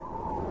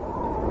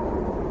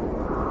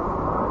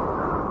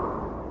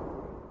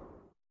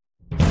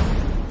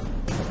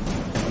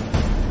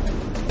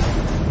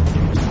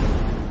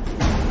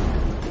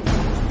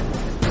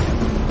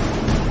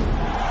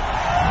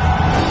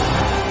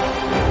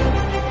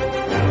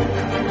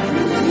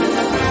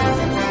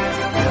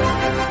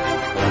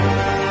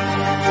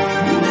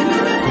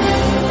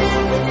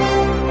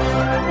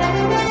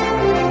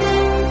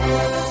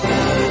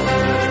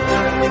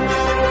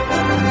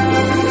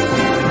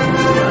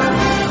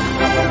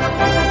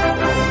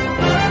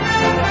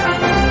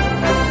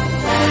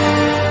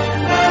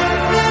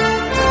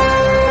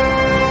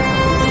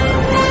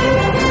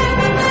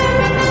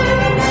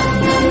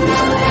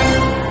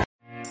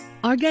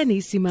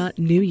Organissima,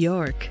 New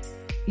York.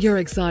 Your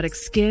exotic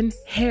skin,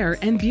 hair,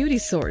 and beauty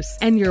source,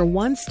 and your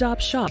one-stop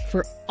shop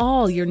for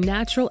all your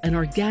natural and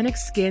organic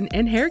skin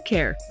and hair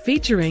care,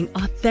 featuring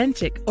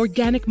authentic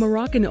organic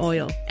Moroccan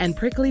oil and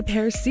prickly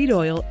pear seed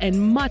oil and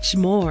much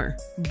more.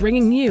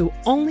 Bringing you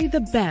only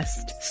the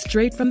best,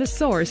 straight from the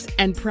source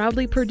and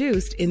proudly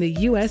produced in the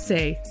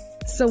USA.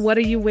 So what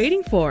are you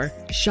waiting for?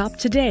 Shop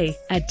today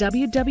at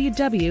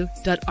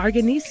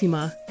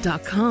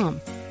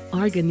www.organissima.com.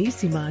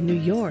 Organissima, New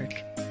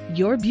York.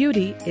 Your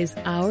beauty is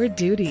our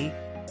duty.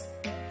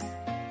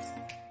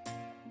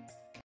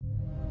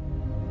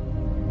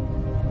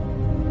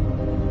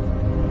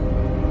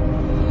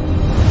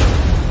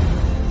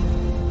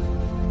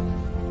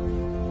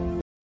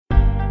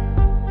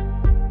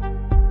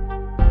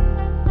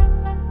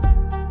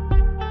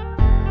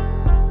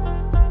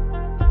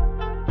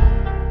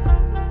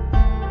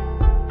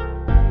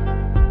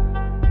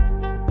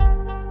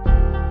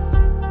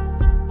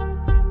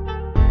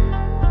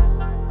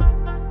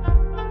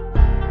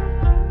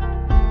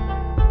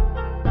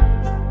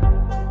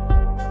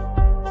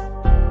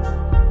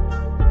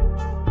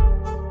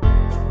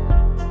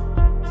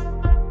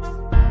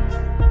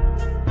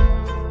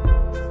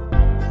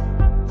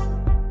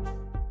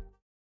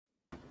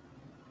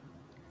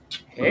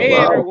 Hey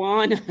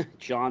everyone,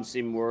 John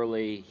C.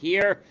 Morley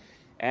here,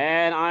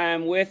 and I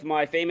am with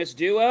my famous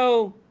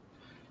duo,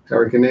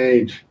 Eric and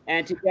Age.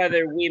 And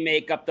together we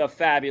make up the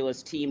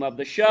fabulous team of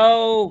the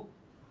show,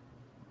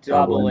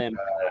 Double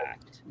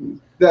Impact.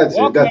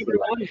 Welcome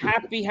everyone.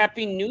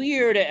 Happy New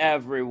Year to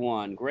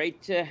everyone.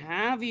 Great to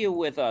have you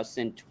with us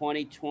in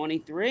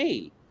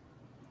 2023.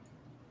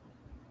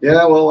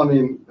 Yeah, well, I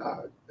mean,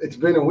 it's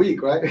been a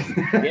week, right?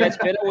 Yeah, it's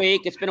been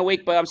a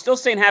week. But I'm still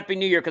saying Happy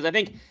New Year because I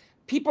think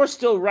people are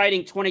still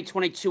writing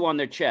 2022 on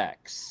their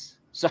checks.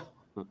 So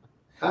if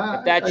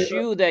that's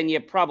you, then you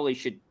probably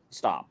should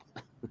stop.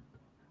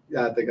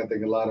 Yeah, I think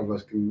a lot of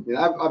us can. You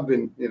know, I've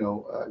been,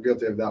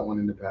 guilty of that one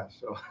in the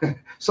past. So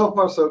so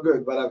far so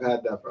good, but I've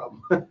had that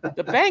problem.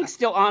 The bank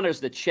still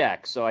honors the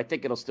check, so I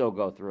think it'll still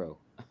go through.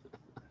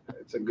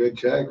 It's a good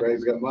check, right?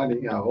 He's got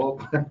money, I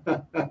hope.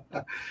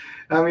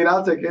 I mean,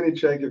 I'll take any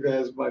check if it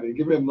has money.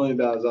 Give me $1 million,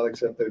 I'll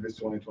accept it if it's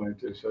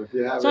 2022. So if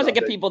you have, sometimes I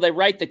get people, they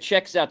write the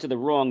checks out to the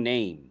wrong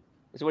name.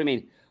 So what do you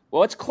mean?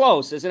 Well, it's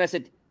close, isn't it? I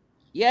said,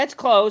 yeah, it's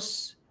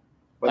close.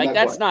 But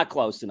that's not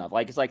close enough.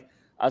 I was like,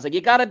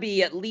 you got to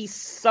be at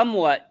least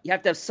somewhat. You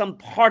have to have some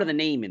part of the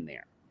name in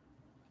there.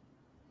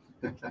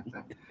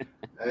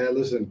 Hey,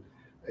 listen,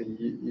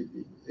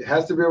 it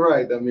has to be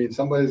right. I mean,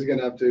 somebody's going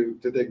to have to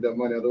take that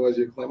money. Otherwise,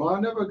 you claim, I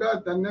never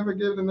gave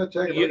them the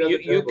check.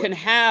 You can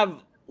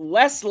have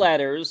less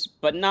letters,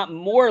 but not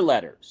more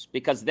letters,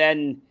 because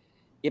then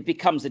it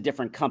becomes a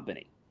different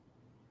company.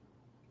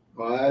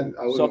 Well,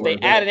 so if they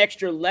add an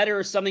extra letter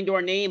or something to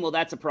our name, well,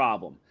 that's a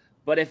problem.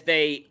 But if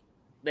they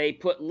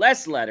put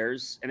less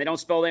letters and they don't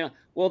spell them,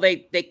 well, they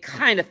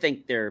kind of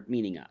think they're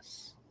meaning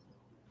us.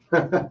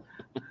 I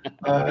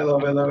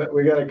love it.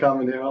 We got a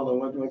comment here.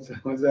 Hold on.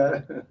 What's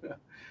that?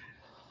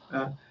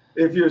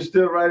 If you're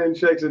still writing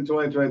checks in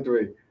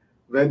 2023,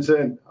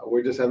 Vincent,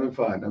 we're just having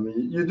fun. I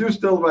mean, you do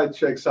still write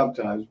checks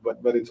sometimes,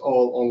 but it's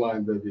all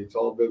online, baby. It's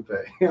all bill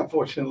pay,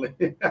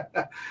 unfortunately.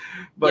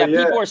 But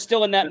people are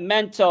still in that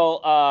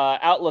mental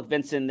outlook,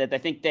 Vincent, that I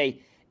think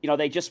they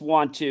just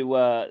want to.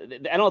 I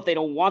don't know if they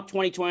don't want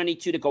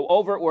 2022 to go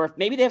over, or if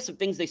maybe they have some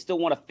things they still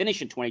want to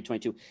finish in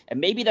 2022, and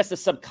maybe that's the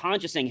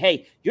subconscious saying,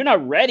 "Hey, you're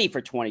not ready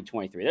for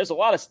 2023. There's a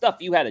lot of stuff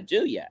you had to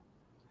do yet."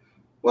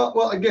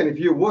 Well, again, if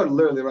you were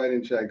literally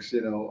writing checks,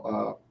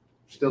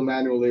 still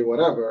manually,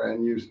 whatever,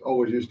 and you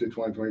always used to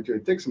 2022,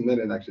 it takes a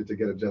minute actually to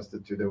get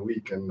adjusted to the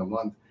week and the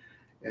month.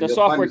 And the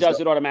software does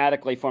it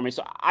automatically for me.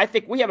 So I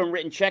think we haven't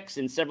written checks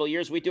in several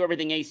years. We do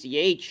everything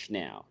ACH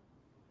now.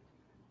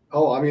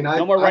 Oh, I mean,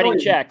 no more writing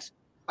checks.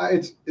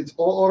 It's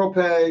all auto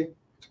pay.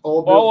 It's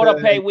all auto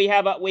pay. We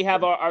have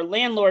our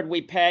landlord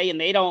we pay, and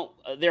they don't.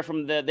 They're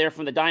from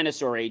the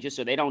dinosaur ages,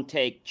 so they don't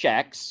take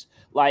checks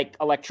like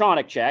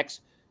electronic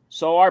checks.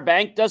 So our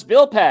bank does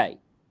bill pay.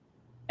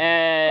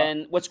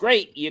 And what's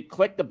great, you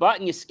click the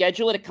button, you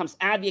schedule it, it comes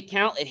out of the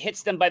account, it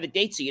hits them by the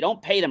date, so you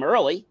don't pay them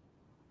early.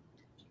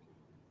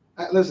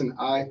 Listen,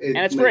 and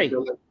it's free.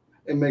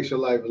 It makes your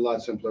life a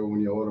lot simpler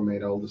when you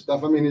automate all the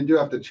stuff. I mean, you do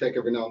have to check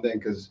every now and then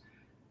because,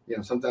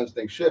 sometimes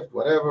things shift,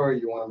 whatever.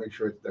 You want to make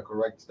sure it's the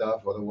correct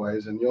stuff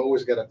otherwise, and you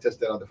always got to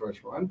test it out the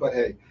first run. But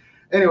hey,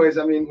 anyways,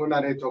 I mean, we're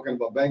not here talking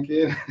about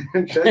banking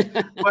and checks,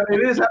 but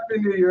it is Happy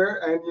New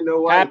Year, and you know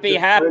what? Happy,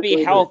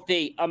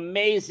 healthy,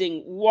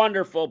 amazing,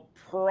 wonderful,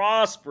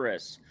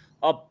 prosperous,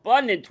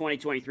 abundant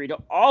 2023 to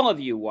all of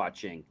you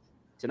watching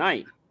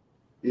tonight.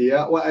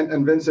 Yeah, well,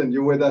 and Vincent,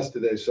 you're with us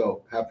today,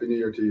 so Happy New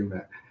Year to you,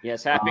 man.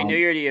 Yes, Happy New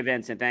Year to you,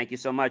 Vincent. Thank you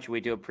so much. We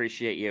do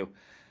appreciate you.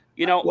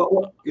 Go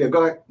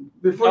ahead.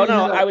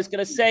 I was going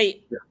to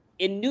say,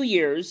 in New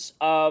Year's,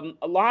 a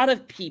lot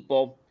of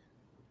people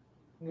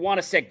want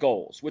to set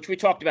goals, which we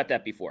talked about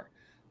that before.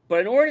 But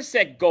in order to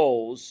set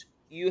goals,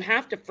 you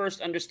have to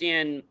first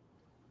understand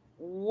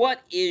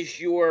what is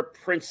your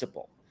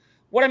principle.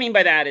 What I mean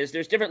by that is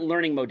there's different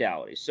learning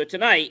modalities. So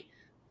tonight,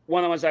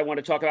 one of the ones I want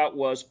to talk about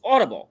was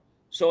Audible.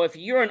 So if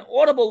you're an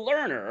Audible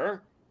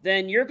learner,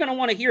 then you're going to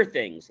want to hear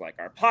things like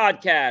our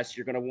podcast.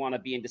 You're going to want to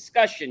be in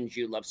discussions.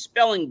 You love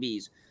spelling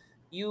bees.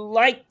 You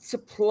like to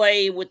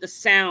play with the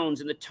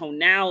sounds and the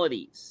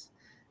tonalities.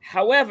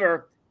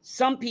 However,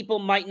 some people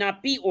might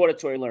not be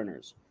auditory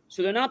learners.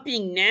 So they're not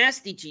being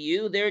nasty to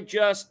you. They're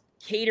just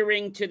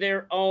catering to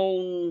their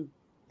own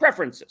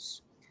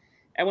preferences.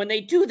 And when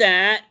they do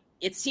that,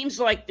 it seems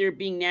like they're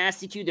being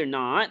nasty to you. They're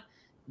not.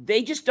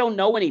 They just don't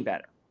know any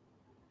better.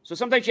 So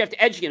sometimes you have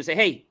to educate them and say,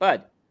 hey,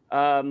 bud,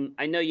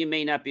 I know you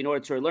may not be an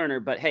auditory learner,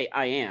 but hey,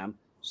 I am.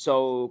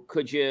 So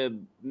could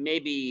you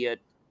maybe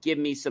give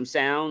me some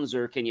sounds,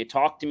 or can you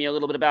talk to me a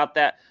little bit about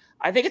that?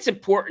 I think it's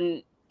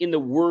important in the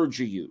words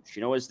you use.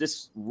 Is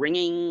this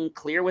ringing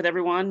clear with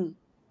everyone?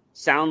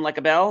 Sound like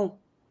a bell?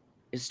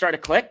 Is it starting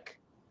to click?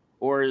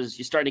 Or is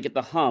you starting to get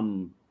the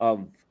hum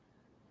of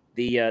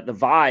the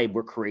vibe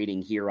we're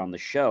creating here on the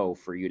show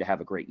for you to have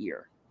a great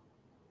year?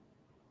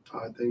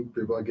 I think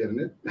people are getting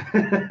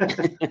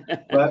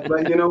it.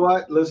 but you know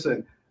what?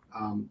 Listen,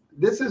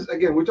 this is,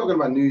 again, we're talking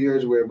about New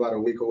Year's. We're about a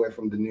week away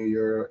from the New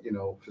Year,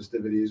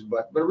 festivities.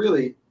 But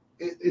really,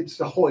 it's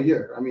the whole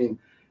year. I mean,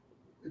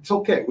 it's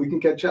okay. We can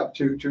catch up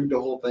to the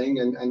whole thing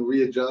and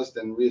readjust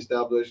and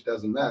reestablish.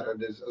 Doesn't matter.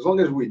 As long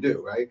as we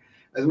do, right?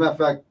 As a matter of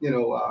fact,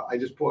 I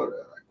just put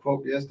a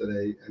quote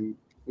yesterday, and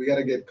we got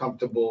to get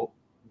comfortable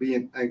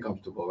being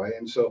uncomfortable, right?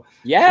 And so,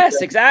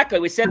 yes,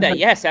 exactly. We said that.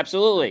 Yes,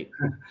 absolutely.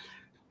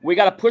 We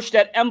got to push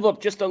that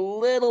envelope just a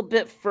little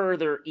bit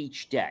further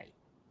each day.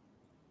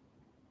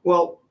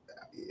 Well,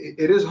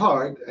 it is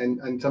hard,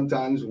 and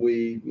sometimes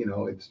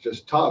it's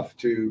just tough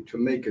to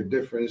make a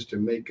difference, to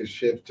make a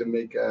shift, to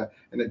make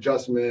an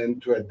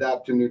adjustment, to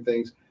adapt to new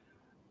things.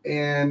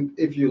 And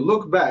if you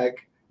look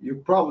back, you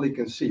probably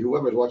can see,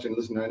 whoever's watching,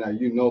 listening right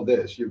now,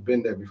 this, you've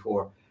been there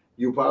before.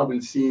 You've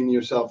probably seen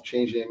yourself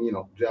changing,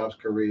 jobs,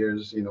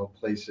 careers,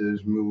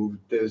 places, move,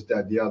 this,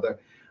 that, the other.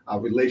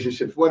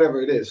 Relationships,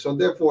 whatever it is. So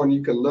therefore,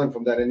 you can learn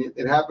from that, and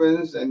it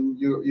happens, and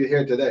you're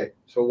here today.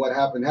 So what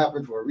happened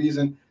for a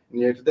reason, and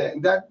you're here today.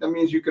 And that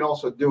means you can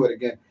also do it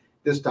again.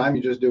 This time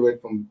you just do it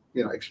from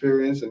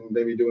experience and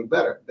maybe doing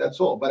better.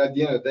 That's all. But at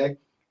the end of the day,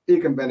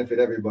 it can benefit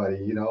everybody,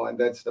 and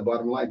that's the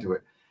bottom line to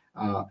it.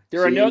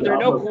 There are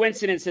no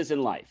coincidences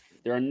in life.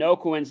 There are no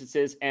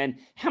coincidences. And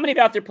how many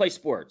out there play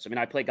sports? I mean,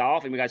 I play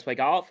golf, and you guys play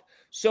golf.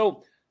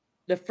 So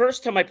the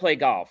first time I played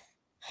golf,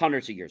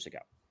 hundreds of years ago,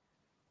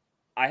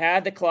 I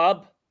had the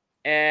club,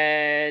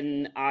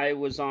 and I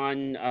was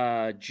on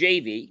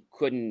JV,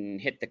 couldn't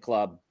hit the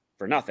club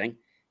for nothing.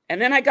 And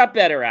then I got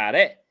better at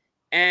it,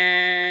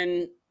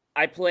 and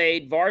I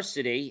played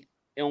varsity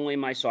only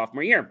my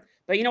sophomore year.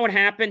 But you know what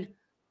happened?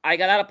 I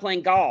got out of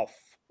playing golf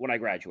when I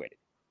graduated,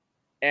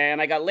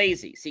 and I got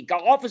lazy. See,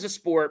 golf is a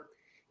sport.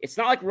 It's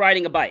not like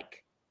riding a bike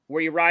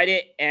where you ride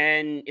it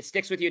and it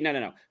sticks with you.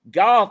 No.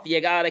 Golf,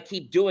 you got to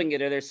keep doing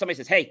it, or there's somebody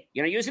says, hey,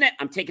 you're not using it?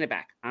 I'm taking it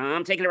back.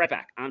 I'm taking it right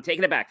back. I'm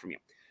taking it back from you.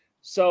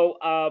 So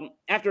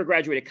after I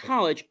graduated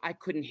college, I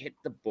couldn't hit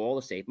the ball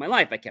to save my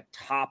life. I kept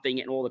topping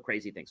it and all the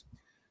crazy things.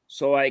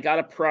 So I got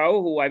a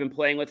pro who I've been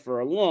playing with for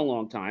a long,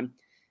 long time.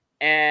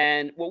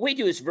 And what we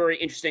do is very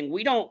interesting.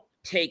 We don't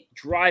take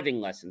driving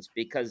lessons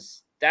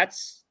because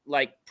that's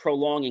like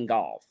prolonging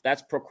golf.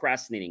 That's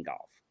procrastinating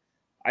golf.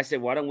 I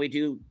said, why don't we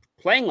do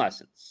playing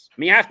lessons? I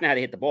mean, you have to know how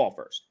to hit the ball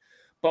first.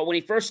 But when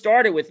he first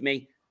started with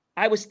me,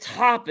 I was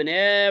topping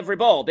every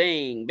ball.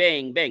 Bang,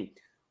 bang, bang.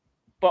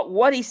 But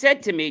what he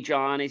said to me,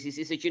 John, is he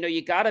said,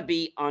 you got to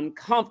be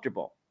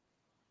uncomfortable.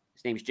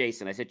 His name's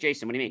Jason. I said,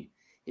 Jason, what do you mean?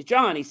 He says,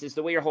 John, he says,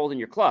 the way you're holding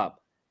your club.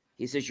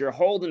 He says, you're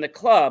holding the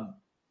club,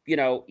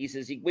 he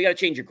says, we got to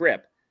change your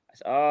grip. I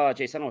said, oh,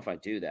 Jason, I don't know if I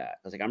do that. I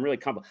was like, I'm really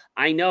comfortable.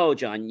 I know,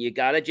 John, you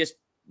got to just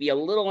be a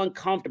little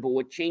uncomfortable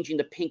with changing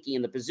the pinky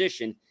in the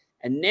position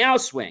and now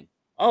swing.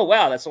 Oh,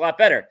 wow, that's a lot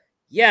better.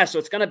 Yeah, so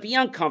it's going to be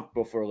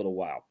uncomfortable for a little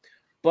while.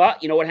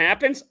 But you know what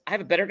happens? I have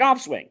a better golf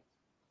swing.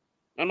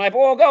 And my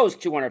ball goes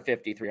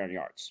 250, 300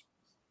 yards.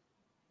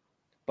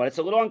 But it's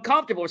a little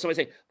uncomfortable when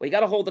somebody say, well, you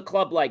got to hold the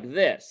club like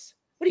this.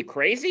 What are you,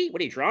 crazy?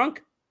 What are you,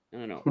 drunk?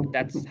 No.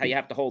 That's how you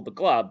have to hold the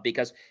club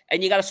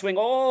and you got to swing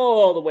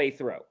all the way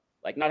through,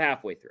 like not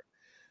halfway through.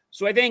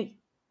 So I think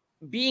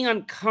being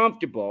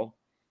uncomfortable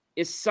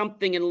is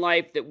something in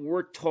life that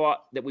we're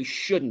taught that we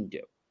shouldn't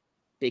do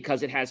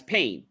because it has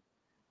pain.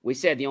 We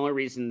said the only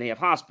reason they have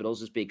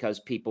hospitals is because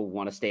people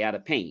want to stay out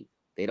of pain.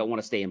 They don't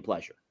want to stay in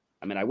pleasure.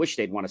 I mean, I wish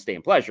they'd want to stay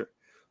in pleasure,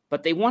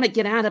 but they want to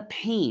get out of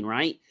pain,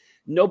 right?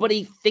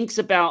 Nobody thinks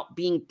about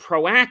being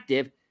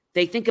proactive.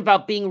 They think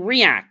about being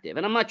reactive.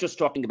 And I'm not just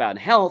talking about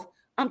health.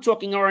 I'm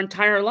talking our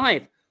entire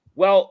life.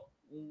 Well,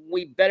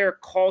 we better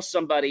call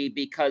somebody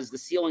because the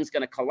ceiling's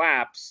going to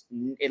collapse.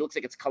 It looks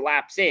like it's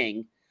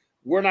collapsing.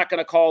 We're not going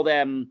to call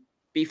them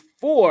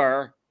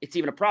before it's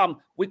even a problem.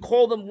 We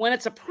call them when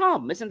it's a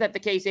problem. Isn't that the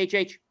case,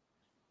 HH?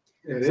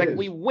 It's like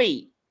we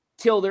wait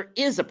till there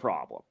is a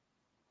problem.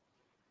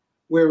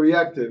 We're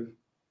reactive.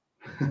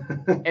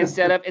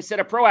 instead of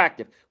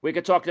proactive. We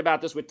could talk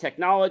about this with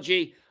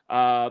technology.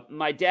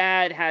 My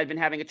dad had been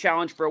having a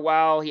challenge for a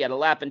while. He had a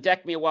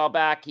lapendectomy a while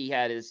back. He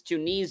had his 2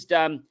 knees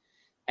done.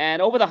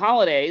 And over the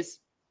holidays,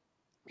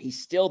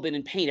 he's still been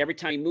in pain. Every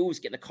time he moves,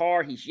 get in the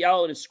car, he's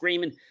yelling and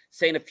screaming,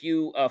 saying a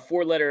few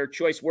 4-letter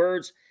choice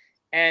words.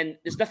 And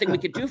there's nothing we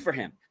could do for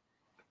him.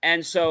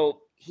 And so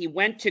he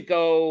went to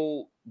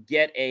go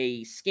get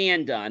a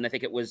scan done. I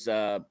think it was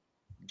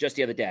just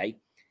the other day.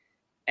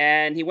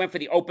 And he went for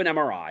the open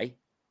MRI.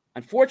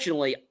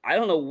 Unfortunately, I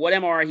don't know what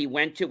MRI he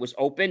went to. It was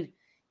open.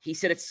 He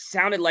said it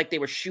sounded like they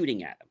were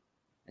shooting at him.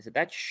 I said,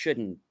 that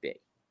shouldn't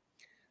be.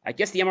 I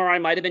guess the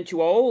MRI might have been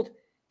too old.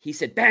 He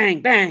said,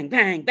 bang, bang,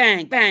 bang,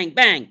 bang, bang,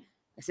 bang.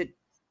 I said,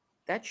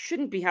 that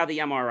shouldn't be how the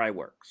MRI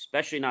works,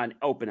 especially not an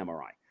open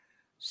MRI.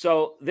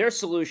 So their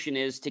solution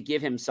is to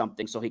give him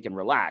something so he can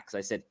relax.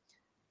 I said,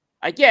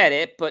 I get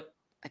it, but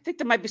I think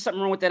there might be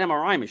something wrong with that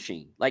MRI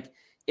machine. Like,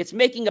 it's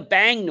making a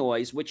bang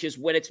noise, which is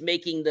when it's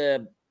making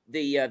the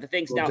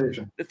things.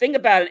 Rotation. Now, the thing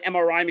about an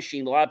MRI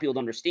machine, a lot of people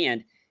don't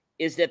understand,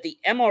 is that the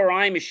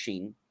MRI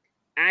machine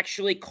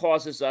actually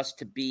causes us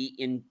to be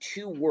in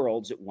 2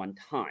 worlds at one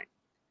time.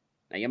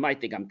 Now, you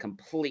might think I'm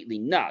completely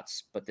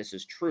nuts, but this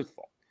is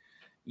truthful.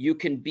 You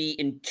can be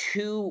in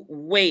 2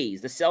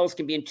 ways. The cells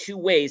can be in 2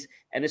 ways,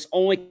 and this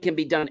only can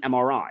be done in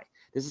MRI.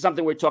 This is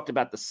something we talked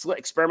about, the slit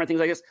experiment, things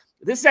like this.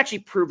 This is actually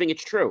proving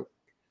it's true.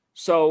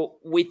 So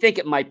we think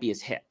it might be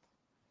his hip.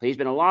 But he's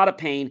been in a lot of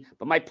pain.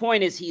 But my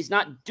point is he's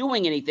not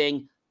doing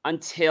anything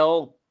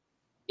until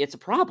it's a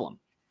problem.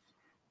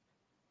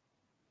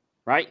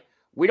 Right?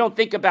 We don't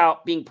think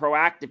about being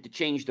proactive to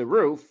change the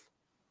roof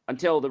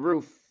until the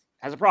roof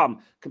has a problem.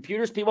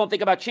 Computers, people don't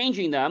think about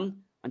changing them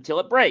until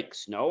it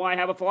breaks. No, I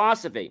have a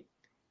philosophy.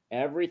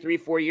 Every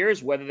 3-4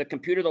 years, whether the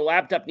computer, the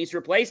laptop needs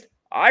replaced,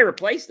 I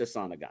replace this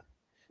on the gun.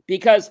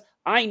 Because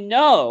I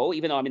know,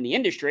 even though I'm in the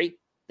industry,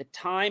 the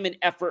time and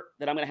effort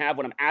that I'm going to have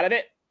when I'm out of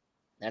it,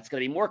 that's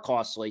going to be more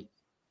costly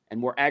and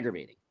more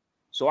aggravating.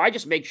 So I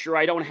just make sure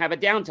I don't have a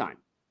downtime.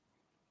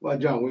 Well,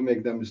 John, we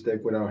make that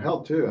mistake with our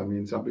health too. I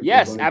mean, some people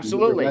yes,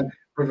 absolutely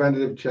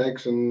preventative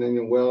checks and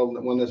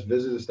wellness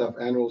visits and stuff,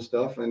 annual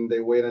stuff, and they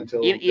wait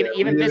until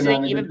even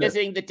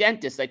visiting the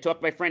dentist. I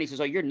talked to my friend. He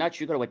says, "Oh, you're nuts.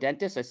 You go to a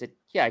dentist?" I said,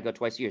 "Yeah, I go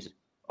twice a year." He said,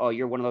 "Oh,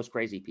 you're one of those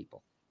crazy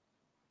people.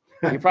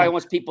 You probably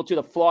wants people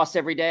to floss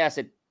every day." I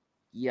said,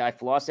 "Yeah, I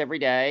floss every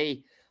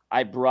day.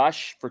 I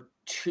brush for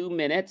 2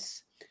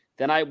 minutes,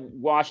 then I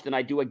wash, then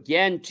I do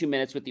again 2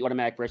 minutes with the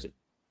automatic brush."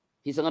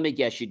 He said, "Let me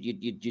guess,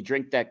 you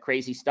drink that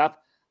crazy stuff?"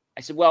 I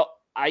said, "Well,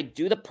 I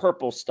do the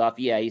purple stuff."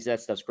 Yeah, he said,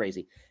 "That stuff's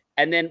crazy."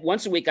 And then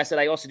once a week, I said,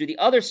 "I also do the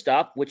other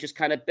stuff, which is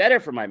kind of better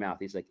for my mouth."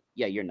 He's like,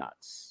 "Yeah, you're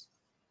nuts.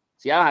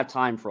 See, I don't have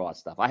time for all that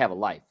stuff. I have a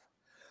life."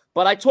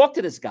 But I talked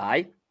to this guy,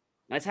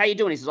 and I said, "How you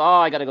doing?" He says, "Oh,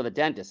 I got to go to the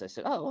dentist." I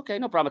said, "Oh, okay,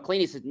 no problem. Clean."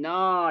 He said,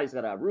 "No, he's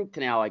got a root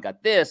canal. I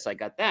got this, I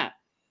got that."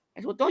 I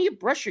said, "Well, don't you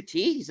brush your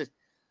teeth?" He says,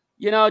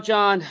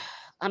 "John,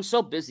 I'm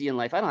so busy in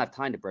life. I don't have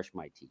time to brush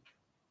my teeth."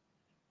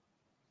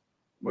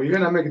 Well, you're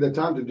not making the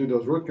time to do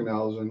those root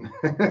canals and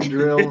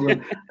drills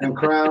and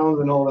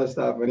crowns and all that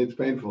stuff, and it's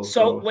painful.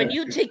 So when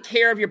you take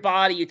care of your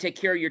body, you take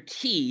care of your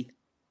teeth.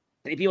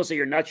 And people say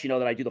you're nuts,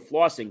 that I do the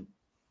flossing.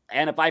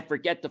 And if I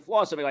forget to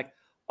floss, I'll be like,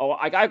 "Oh,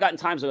 I've gotten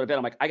times I go to bed.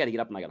 I'm like, I got to get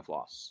up and I got to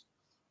floss."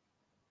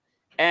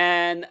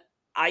 And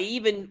I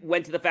even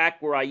went to the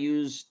fact where I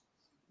used,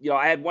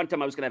 I had one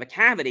time I was going to have a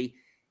cavity,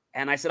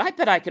 and I said, "I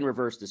bet I can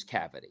reverse this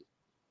cavity."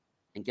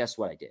 And guess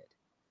what I did?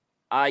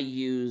 I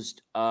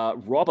used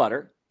raw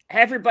butter.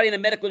 Everybody in the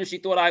medical industry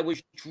thought I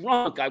was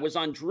drunk. I was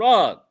on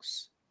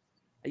drugs.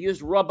 I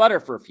used raw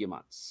butter for a few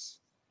months.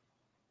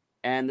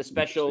 And the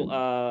special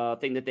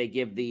thing that they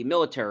give the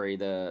military,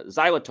 the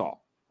xylitol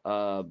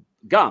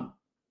gum,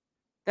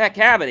 that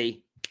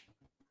cavity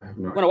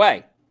went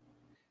away.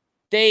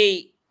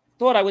 They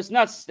thought I was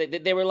nuts.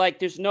 They were like,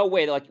 "There's no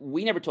way." They're like,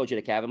 "We never told you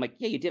to cavity." I'm like,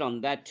 "Yeah, you did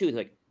on that too."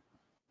 They're like,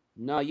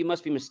 "No, you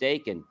must be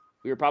mistaken.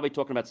 We were probably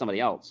talking about somebody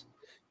else.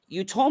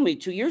 You told me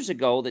 2 years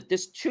ago that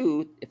this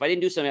tooth, if I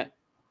didn't do something..."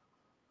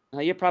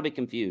 You're probably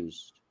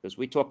confused because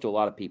we talk to a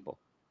lot of people.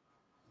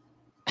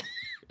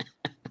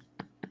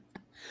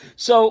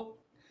 So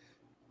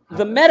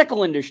the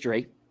medical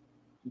industry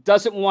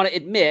doesn't want to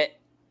admit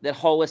that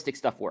holistic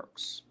stuff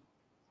works.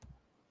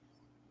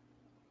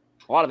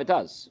 A lot of it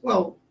does.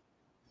 Well,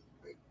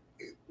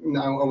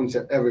 no, I wouldn't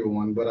say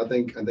everyone, but I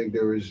think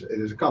there's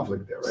a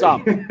conflict there, right?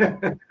 Some.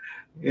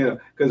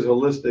 Because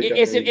holistic.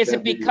 Is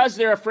it because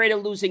they're afraid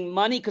of losing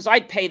money? Because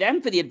I'd pay them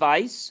for the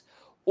advice.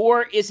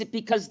 Or is it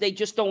because they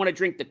just don't want to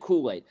drink the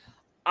Kool-Aid?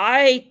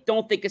 I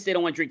don't think it's they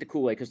don't want to drink the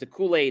Kool-Aid because the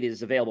Kool-Aid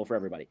is available for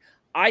everybody.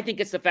 I think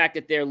it's the fact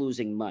that they're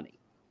losing money.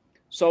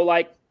 So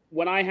like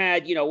when I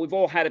had, we've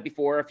all had it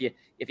before. If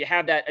you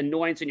have that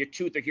annoyance in your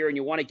tooth or here and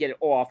you want to get it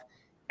off,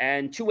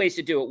 and 2 ways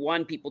to do it.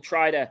 One, people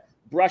try to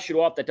brush it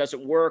off. That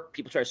doesn't work.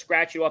 People try to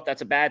scratch it off.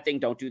 That's a bad thing.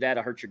 Don't do that.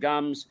 It'll hurt your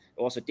gums.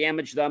 It'll also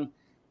damage them.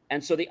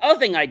 And so the other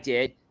thing I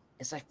did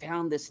is I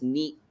found this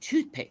neat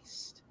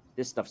toothpaste.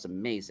 This stuff's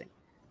amazing.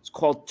 It's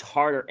called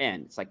Tartar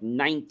N. It's like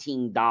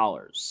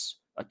 $19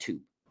 a tube.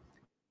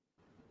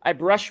 I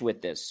brush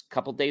with this a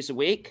couple days a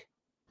week.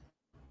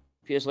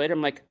 A few years later,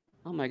 I'm like,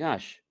 "Oh my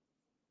gosh,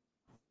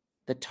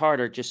 the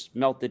tartar just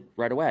melted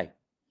right away.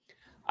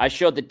 I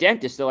showed the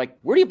dentist. They're like,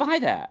 where do you buy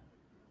that?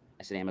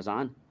 I said,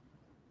 Amazon.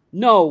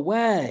 No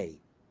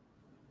way.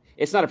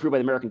 It's not approved by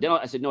the American Dental.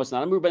 I said, no, it's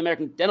not approved by the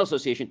American Dental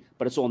Association,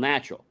 but it's all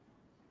natural.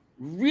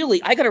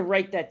 Really? I got to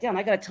write that down.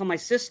 I got to tell my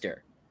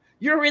sister.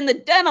 You're in the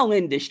dental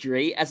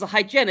industry as a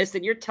hygienist,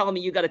 and you're telling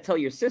me you got to tell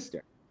your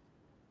sister.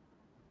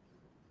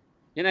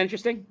 Isn't that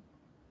interesting?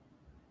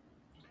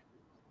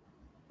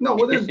 No,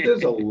 well,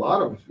 there's a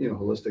lot of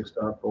holistic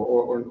stuff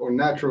or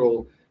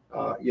natural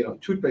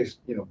toothpaste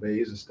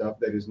base and stuff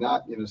that is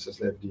not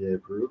necessarily FDA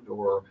approved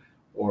or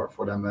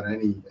for them at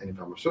any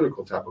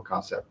pharmaceutical type of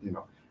concept.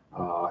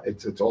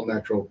 It's all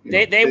natural.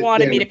 They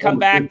wanted me to come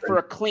back for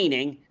a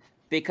cleaning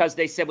because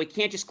they said we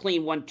can't just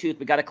clean one tooth,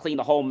 we got to clean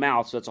the whole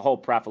mouth, so it's a whole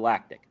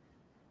prophylactic.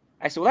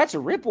 I said, well, that's a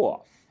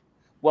ripoff.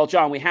 Well,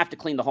 John, we have to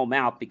clean the whole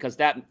mouth because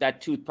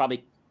that tooth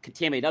probably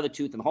contaminated another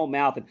tooth in the whole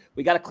mouth, and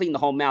we got to clean the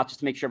whole mouth just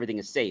to make sure everything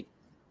is safe.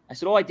 I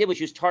said, all I did was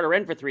use tartar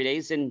N for 3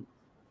 days, and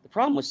the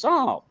problem was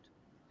solved.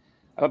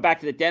 I went back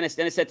to the dentist.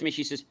 Dentist said to me,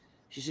 she says,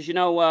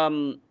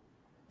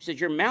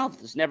 your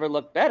mouth has never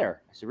looked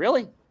better. I said,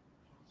 really?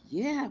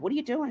 Yeah. What are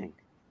you doing?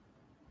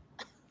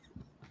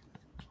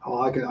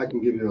 Oh, I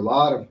can give you a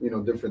lot of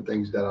different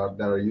things that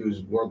are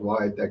used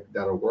worldwide that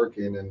are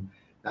working, and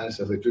not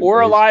necessarily toothpaste.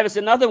 Oralive is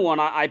another one.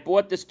 I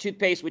bought this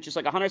toothpaste, which is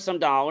like $100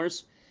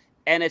 some,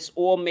 and it's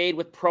all made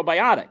with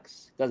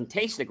probiotics. It doesn't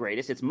taste the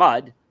greatest. It's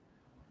mud,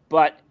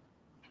 but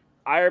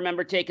I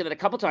remember taking it a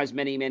couple times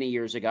many, many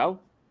years ago.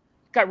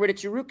 Got rid of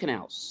 2 root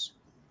canals.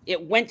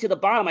 It went to the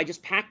bottom. I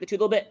just packed the tooth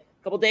a little bit.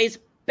 A couple days,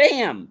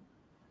 bam!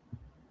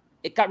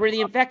 It got rid of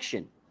the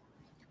infection.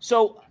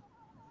 So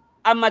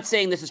I'm not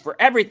saying this is for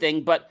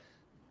everything, but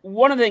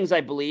one of the things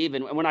I believe,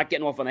 and we're not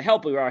getting off on the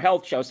health, our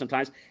health show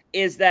sometimes,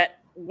 is that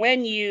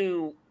when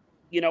you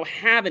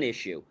have an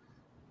issue,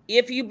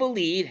 if you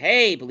believe,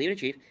 believe it,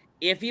 Chief,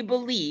 if you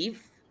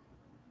believe,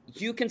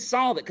 you can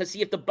solve it. Because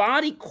see, if the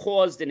body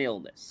caused an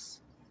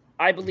illness,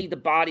 I believe the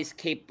body's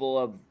capable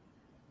of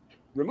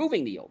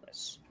removing the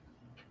illness.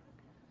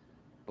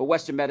 But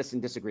Western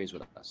medicine disagrees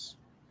with us.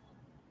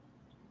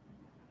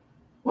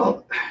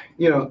 Well,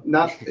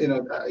 that's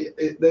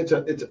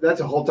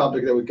a whole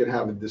topic that we can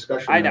have a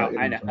discussion. I know.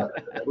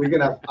 We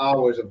can have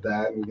hours of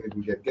that, and we can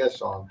even get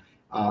guests on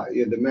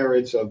the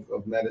merits of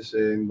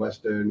medicine,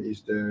 Western,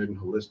 Eastern,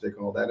 holistic, and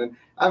all that. And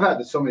I've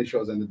had so many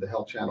shows on the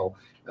Health Channel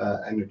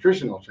and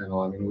Nutritional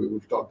Channel. I mean,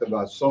 we've talked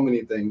about so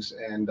many things,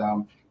 and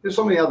there's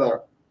so many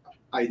other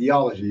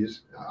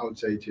ideologies, I would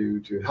say,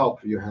 to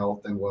help your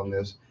health and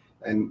wellness,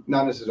 and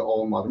not necessarily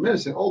all modern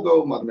medicine,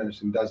 although modern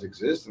medicine does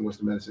exist and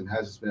Western medicine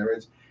has its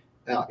merits.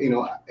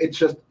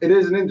 It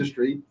is an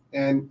industry,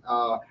 and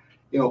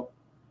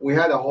we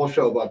had a whole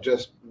show about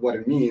just what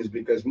it means,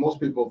 because most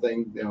people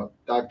think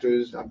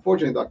doctors,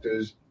 unfortunately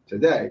doctors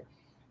today,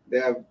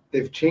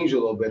 they've changed a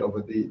little bit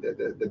over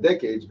the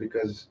decades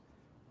because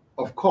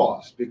of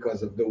cost,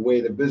 because of the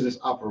way the business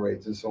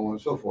operates and so on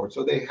and so forth.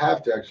 So they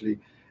have to actually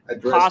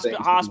address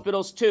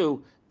hospitals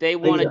too. They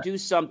want to do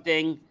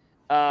something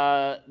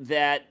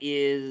that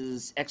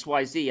is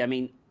XYZ. I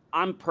mean,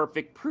 I'm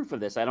perfect proof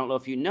of this. I don't know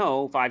if you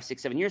know, 5,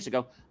 6, 7 years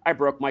ago, I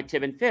broke my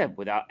tib and fib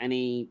without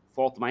any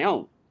fault of my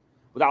own,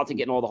 without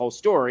getting all the whole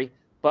story.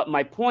 But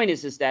my point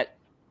is that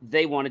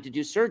they wanted to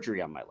do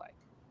surgery on my leg.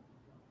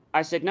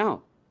 I said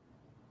no.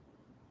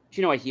 Do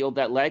you know I healed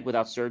that leg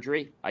without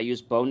surgery? I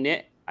used bone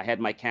knit. I had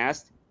my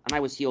cast, and I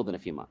was healed in a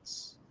few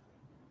months.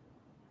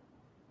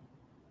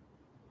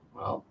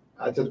 Well,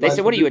 they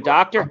said, what are you, a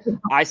doctor?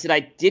 I said,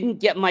 I didn't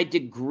get my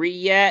degree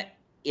yet.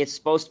 It's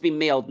supposed to be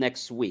mailed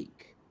next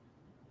week.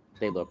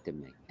 They looked at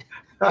me.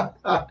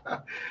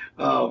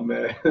 Oh,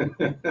 man.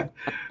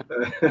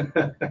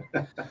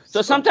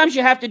 So sometimes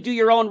you have to do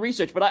your own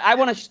research. But I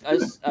want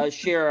to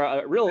share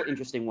a real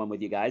interesting one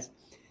with you guys.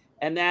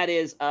 And that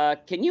is,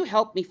 can you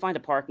help me find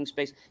a parking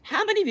space?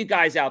 How many of you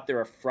guys out there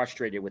are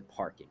frustrated with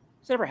parking?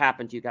 Has that ever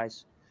happened to you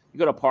guys? You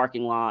go to a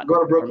parking lot,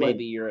 or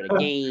maybe you're at a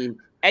game,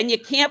 and you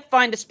can't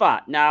find a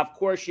spot. Now, of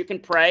course, you can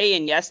pray,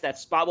 and yes, that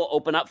spot will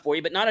open up for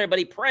you, but not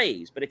everybody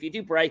prays. But if you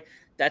do pray,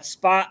 that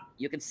spot,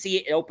 you can see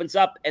it opens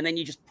up, and then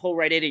you just pull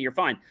right in and you're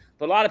fine.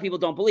 But a lot of people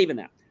don't believe in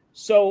that.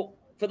 So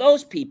for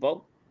those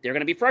people, they're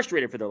going to be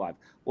frustrated for their life.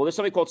 Well, there's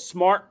something called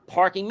smart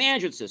parking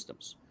management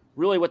systems.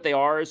 Really what they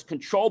are is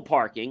control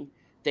parking.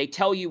 They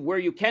tell you where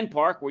you can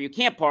park, where you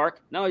can't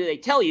park. Not only do they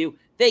tell you,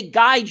 they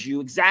guide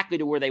you exactly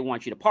to where they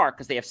want you to park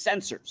because they have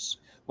sensors.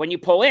 When you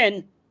pull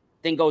in,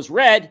 thing goes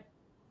red,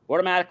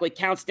 automatically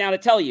counts down to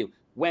tell you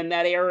when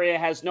that area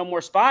has no more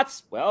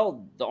spots.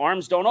 Well, the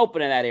arms don't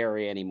open in that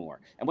area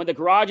anymore. And when the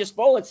garage is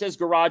full, it says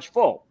garage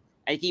full,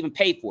 and you can even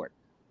pay for it.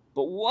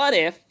 But what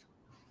if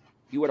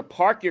you were to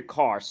park your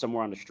car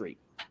somewhere on the street?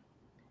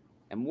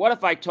 And what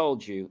if I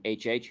told you,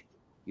 HH,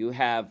 you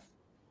have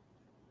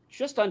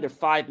just under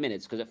 5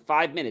 minutes, because at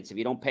 5 minutes, if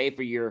you don't pay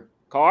for your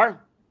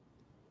car,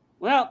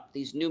 well,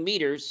 these new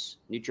meters,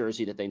 New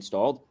Jersey, that they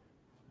installed,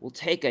 will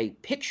take a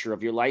picture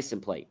of your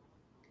license plate.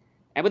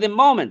 And within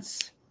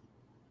moments,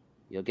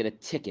 you'll get a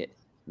ticket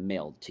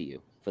mailed to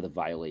you for the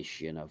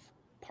violation of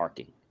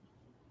parking.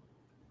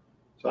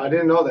 So I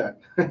didn't know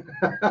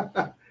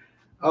that.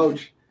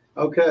 Ouch.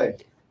 Okay.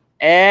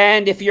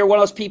 And if you're one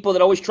of those people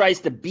that always tries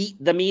to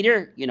beat the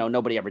meter,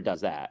 nobody ever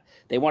does that.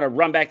 They want to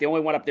run back. They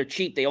only want up there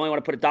cheap. They only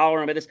want to put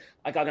 $1 on this.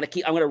 Like I'm going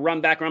to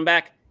run back.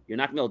 You're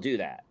not going to be able to do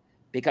that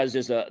because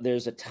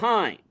there's a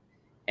time.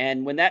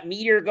 And when that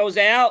meter goes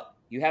out,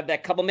 you have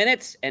that couple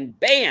minutes and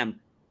bam,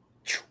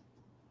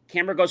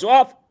 camera goes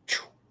off.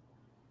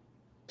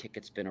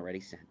 Ticket's been already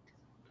sent.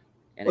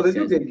 And well, they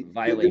do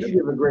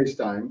give a grace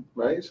time,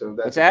 right? So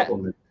that's What's that?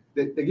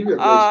 They give you a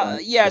grace time.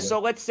 Yeah, so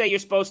let's say you're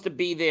supposed to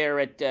be there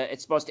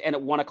it's supposed to end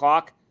at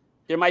 1:00.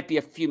 There might be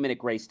a few minute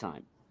grace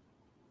time.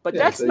 But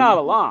that's not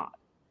a lot.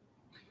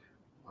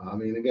 I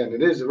mean, again,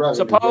 it is a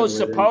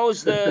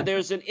Suppose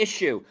there's an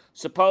issue.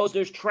 Suppose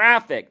there's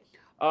traffic.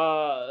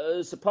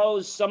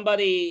 Suppose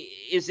somebody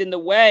is in the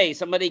way,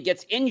 somebody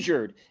gets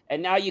injured,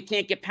 and now you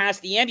can't get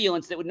past the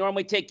ambulance that would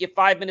normally take you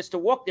 5 minutes to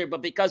walk there,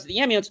 but because of the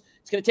ambulance,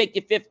 it's going to take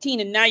you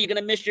 15, and now you're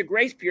going to miss your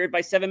grace period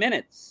by 7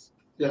 minutes.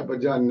 Yeah,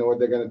 but John, you know what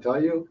they're going to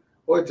tell you?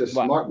 Oh, it's a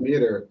smart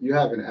meter. You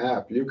have an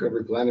app. You could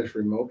replenish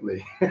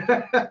remotely.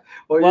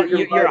 Well,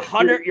 you're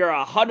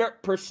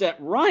 100%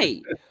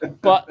 right.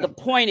 But the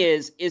point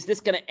is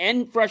this going to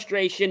end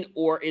frustration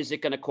or is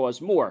it going to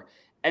cause more?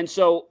 And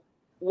so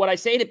what I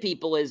say to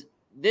people is,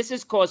 this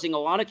is causing a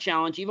lot of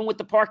challenge, even with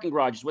the parking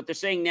garages. What they're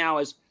saying now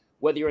is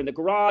whether you're in the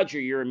garage or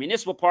you're in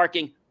municipal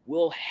parking,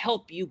 we'll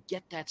help you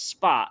get that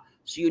spot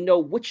so you know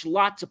which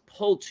lot to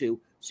pull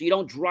to so you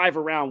don't drive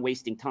around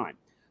wasting time.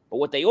 But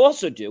what they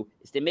also do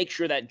is they make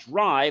sure that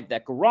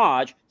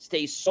garage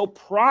stays so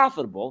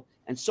profitable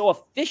and so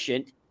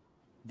efficient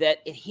that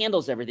it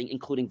handles everything,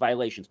 including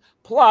violations.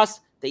 Plus,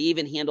 they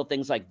even handle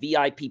things like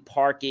VIP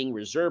parking,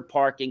 reserve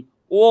parking,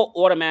 all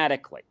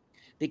automatically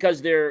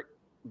because they're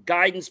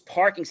guidance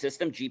parking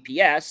system,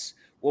 GPS,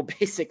 will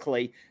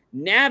basically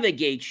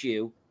navigate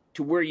you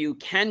to where you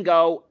can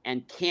go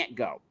and can't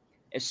go.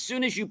 As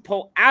soon as you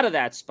pull out of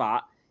that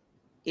spot,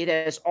 it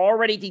has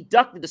already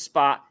deducted the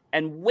spot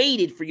and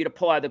waited for you to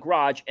pull out of the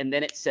garage, and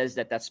then it says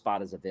that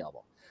spot is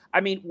available.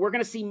 I mean, we're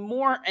going to see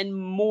more and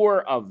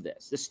more of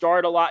this. This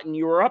started a lot in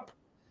Europe,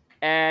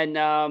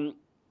 and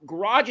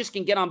garages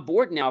can get on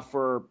board now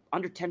for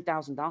under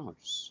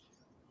 $10,000.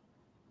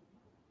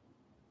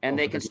 And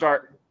they can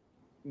start...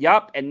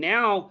 Yup. And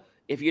now,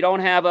 if you don't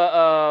have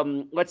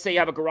let's say you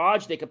have a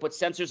garage, they can put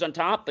sensors on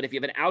top. But if you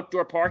have an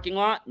outdoor parking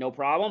lot, no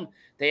problem.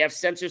 They have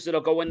sensors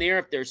that'll go in there.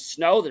 If there's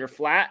snow that are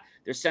flat,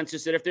 there's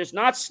sensors that if there's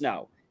not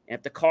snow. And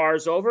if the car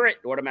is over it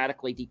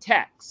automatically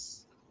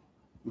detects.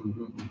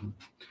 Mm-hmm.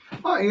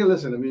 Oh, hey,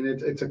 listen, I mean,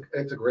 it's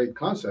a great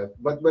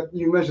concept. But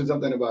you mentioned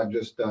something about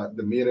just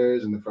the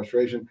meters and the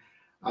frustration.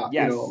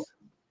 Yes.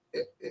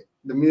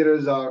 The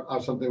meters are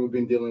something we've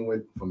been dealing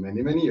with for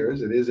many, many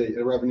years. It is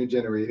a revenue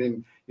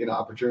generating,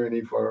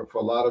 opportunity for a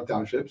lot of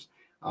townships.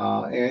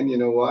 And you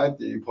know what?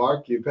 You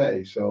park, you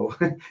pay. So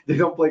they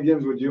don't play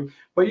games with you.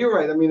 But you're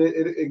right. I mean,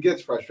 it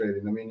gets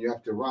frustrating. I mean, you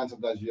have to run.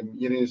 Sometimes you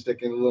need to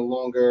stick in a little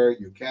longer.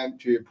 You can't,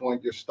 to your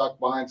point, you're stuck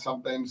behind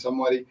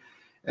somebody.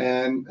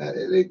 And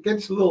it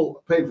gets a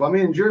little painful. I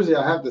mean, in Jersey,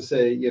 I have to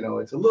say,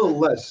 it's a little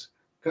less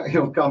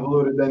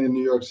convoluted than in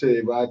New York City.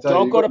 But I tell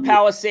don't go to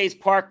Palisades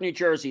Park, New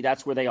Jersey.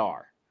 That's where they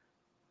are.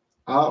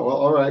 Oh, well,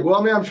 all right. Well,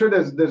 I mean, I'm sure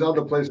there's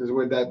other places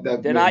where that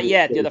they're not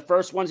yet. They're the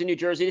first ones in New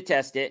Jersey to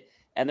test it,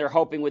 and they're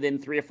hoping within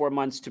 3 or 4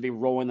 months to be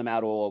rolling them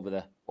out all over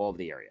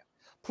the area.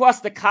 Plus,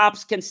 the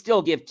cops can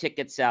still give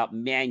tickets out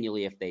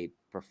manually if they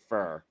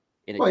prefer.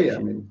 Yeah, I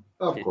mean,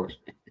 of course.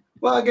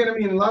 Well, again, I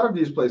mean, a lot of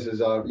these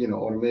places are,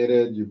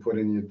 automated. You put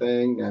in your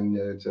thing, and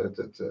it's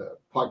a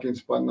parking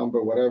spot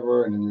number,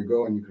 whatever, and then you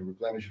go and you can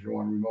replenish if you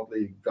want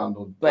remotely.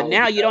 But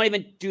now you don't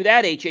even do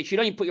that, HH. You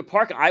don't even put your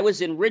parking. I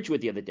was in Ridgewood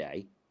the other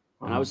day.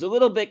 And I was a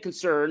little bit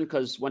concerned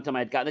because one time I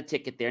had gotten a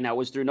ticket there. Now, it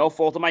was through no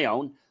fault of my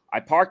own. I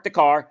parked the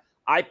car.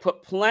 I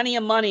put plenty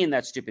of money in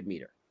that stupid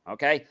meter,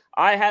 okay?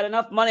 I had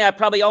enough money. I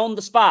probably owned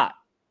the spot,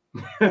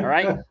 all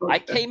right? Okay. I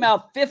came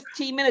out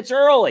 15 minutes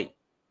early,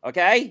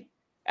 okay?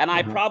 And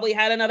I probably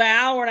had another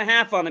hour and a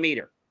half on the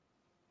meter.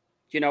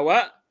 You know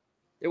what?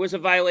 There was a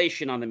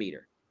violation on the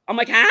meter. I'm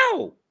like,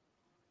 how?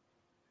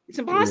 It's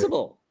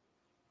impossible.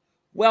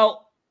 Yeah.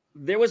 Well,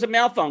 there was a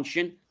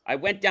malfunction. I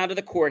went down to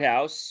the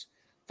courthouse.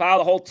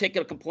 Filed a whole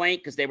ticket of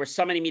complaint because they were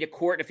summoning me to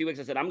court in a few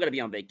weeks. I said, I'm going to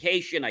be on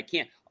vacation. I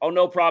can't. Oh,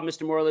 no problem,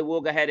 Mr. Morley. We'll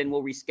go ahead and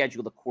we'll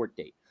reschedule the court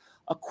date.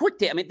 A court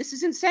date? I mean, this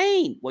is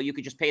insane. Well, you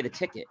could just pay the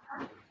ticket.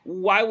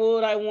 Why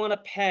would I want to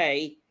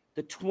pay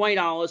the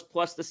 $20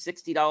 plus the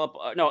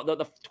 $60? No,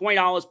 the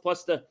 $20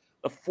 plus the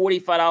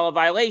 $45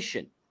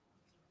 violation.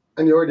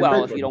 And you already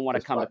well, if you don't want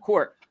to come to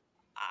court,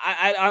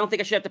 I don't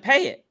think I should have to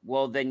pay it.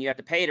 Well, then you have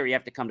to pay it or you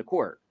have to come to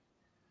court.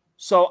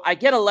 So I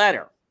get a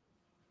letter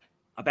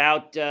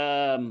about...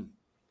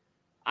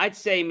 I'd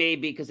say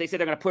maybe because they said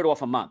they're going to put it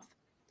off a month.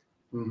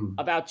 Mm-hmm.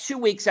 About 2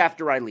 weeks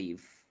after I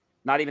leave,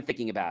 not even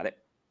thinking about it,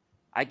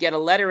 I get a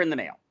letter in the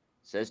mail.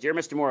 It says, Dear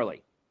Mr.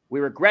 Morley, we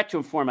regret to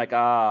inform, like,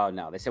 oh,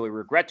 no. They said, we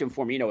regret to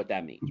inform you. You know what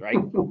that means, right?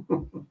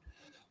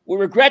 We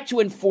regret to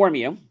inform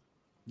you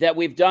that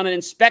we've done an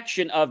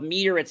inspection of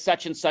meter at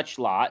such and such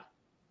lot.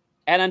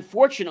 And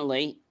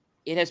unfortunately,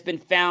 it has been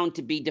found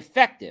to be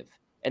defective,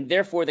 and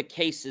therefore the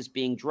case is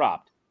being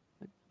dropped.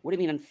 What do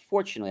you mean,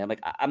 unfortunately? I'm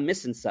like, I'm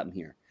missing something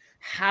here.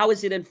 How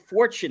is it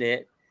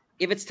unfortunate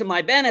if it's to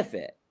my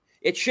benefit?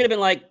 It should have been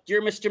like,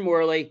 dear Mr.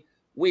 Morley,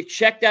 we've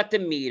checked out the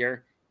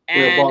meter,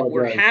 and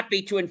we're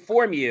happy to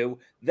inform you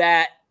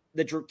that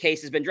the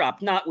case has been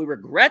dropped. Not, we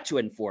regret to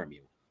inform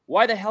you.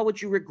 Why the hell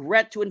would you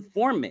regret to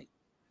inform me?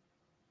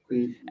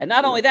 And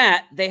not only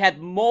that, they had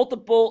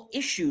multiple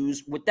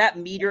issues with that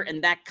meter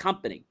and that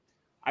company.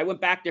 I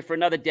went back there for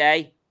another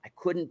day. I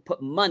couldn't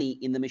put money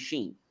in the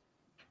machine.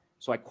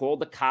 So I called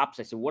the cops.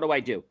 I said, what do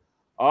I do?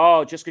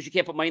 Oh, just because you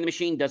can't put money in the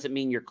machine doesn't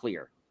mean you're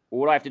clear.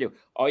 Well, what do I have to do?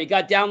 Oh, you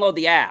got to download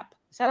the app. I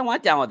said, I don't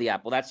want to download the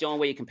app. Well, that's the only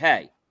way you can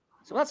pay.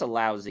 So that's a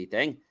lousy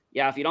thing.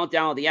 Yeah, if you don't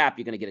download the app,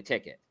 you're going to get a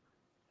ticket.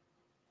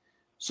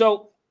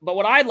 So, but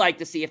what I'd like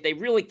to see, if they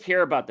really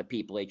care about the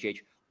people,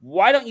 HH,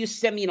 why don't you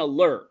send me an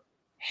alert?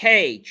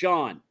 Hey,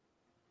 John,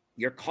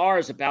 your car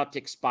is about to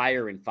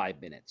expire in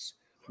 5 minutes.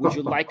 Would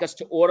you like us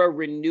to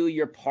renew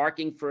your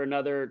parking for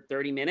another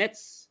 30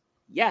 minutes?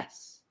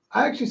 Yes.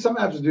 Some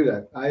apps do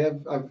that.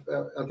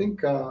 I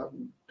think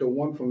the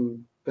one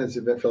from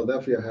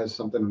Philadelphia has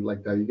something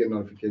like that. You get a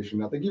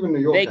notification. I think even New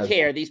York. They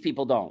care. These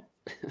people don't.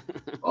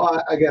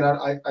 Again,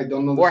 I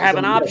don't know. Or have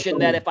an option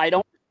that if I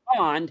don't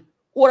respond,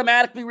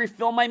 automatically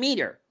refill my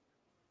meter.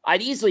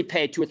 I'd easily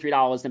pay $2 or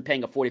 $3 than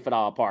paying a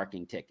 $45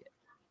 parking ticket.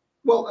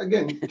 Well,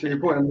 again, to your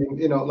point, I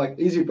mean, like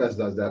EasyPass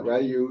does that,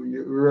 right?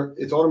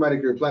 It's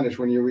automatically replenished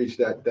when you reach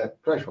that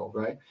threshold,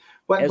 right?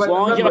 But as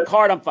long as you have a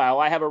card on file,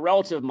 I have a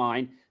relative of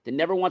mine that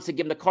never wants to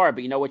give him the card,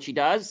 but you know what she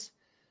does?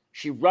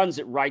 She runs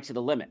it right to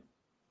the limit.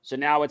 So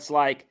now it's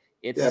like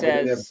it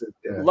says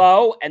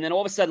low, and then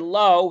all of a sudden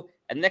low,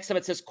 and next time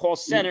it says call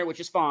center, which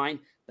is fine.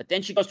 But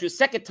then she goes to a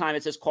second time,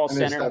 it says call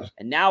center,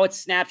 and now it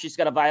snaps. She's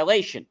got a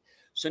violation.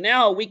 So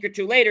now a week or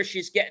two later,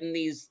 she's getting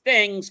these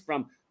things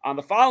from on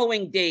the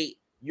following date.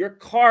 Your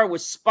car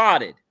was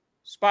spotted.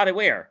 Spotted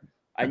where?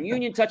 On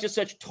Union such and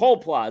such toll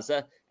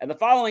plaza. And the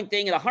following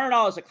thing at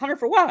 $100. Like, $100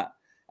 for what?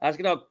 I was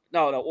going,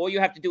 no. All you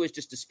have to do is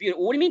just dispute it.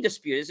 Well, what do you mean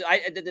dispute it? I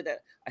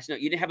said, no,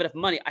 you didn't have enough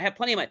money. I have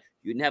plenty of money.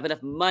 You didn't have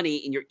enough money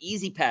in your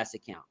EasyPass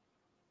account.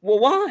 Well,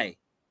 why?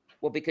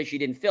 Well, because you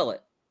didn't fill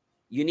it.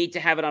 You need to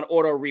have it on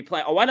auto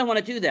replay. Oh, I don't want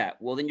to do that.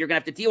 Well, then you're going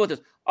to have to deal with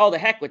this. Oh, the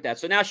heck with that.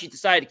 So now she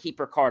decided to keep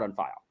her card on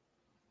file.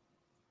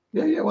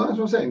 Yeah. Well, that's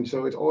what I'm saying.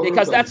 So it's auto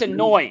because that's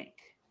annoying.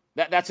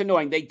 That's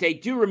annoying. They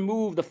do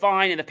remove the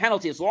fine and the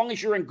penalty as long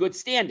as you're in good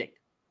standing.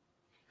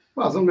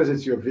 Well, as long as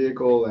it's your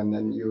vehicle and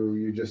then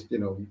you just,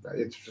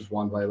 it's just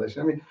one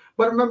violation. I mean,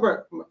 but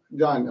remember,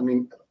 John, I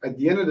mean, at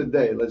the end of the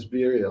day, let's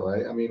be real,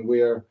 right? I mean,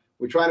 we're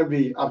trying to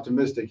be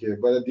optimistic here,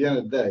 but at the end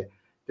of the day,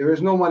 there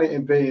is no money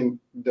in paying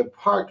the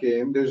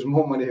parking. There's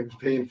more money in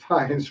paying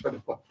fines for the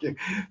parking.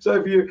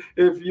 So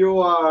if you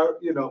are,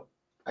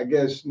 I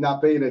guess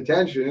not paying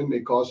attention,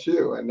 it costs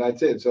you, and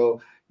that's it.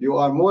 So you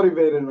are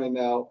motivated right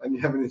now, and you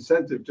have an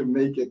incentive to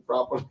make it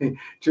properly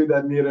to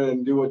that meter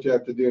and do what you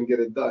have to do and get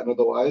it done.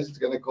 Otherwise, it's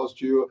going to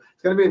cost you.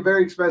 It's going to be a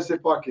very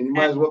expensive parking. You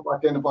might as well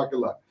park in the parking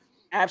lot.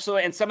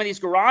 Absolutely. And some of these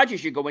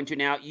garages you go into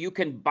now, you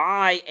can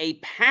buy a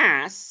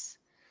pass.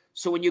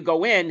 So when you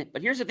go in,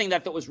 but here's the thing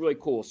that I thought was really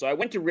cool. So I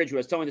went to Ridgewood. I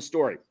was telling the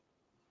story.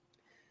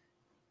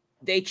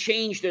 They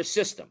changed their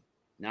system.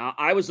 Now,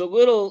 I was a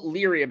little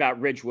leery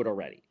about Ridgewood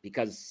already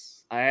because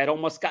I had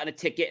almost gotten a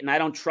ticket, and I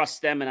don't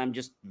trust them, and I'm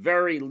just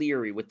very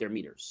leery with their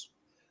meters.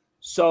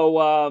 So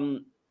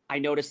I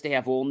noticed they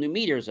have all new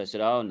meters. I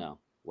said, oh, no.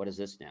 What is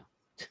this now?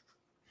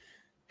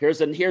 Here's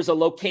a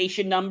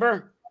location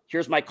number.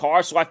 Here's my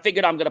car. So I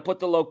figured I'm going to put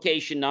the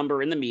location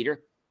number in the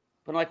meter.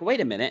 But I'm like, wait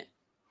a minute.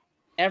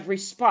 Every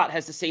spot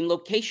has the same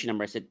location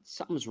number. I said,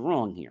 something's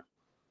wrong here.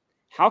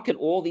 How can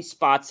all these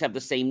spots have the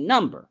same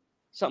number?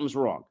 Something's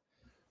wrong.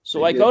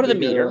 So I go to the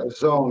meter.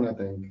 Zone, I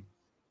think.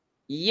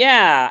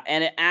 Yeah,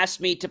 and it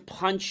asked me to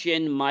punch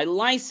in my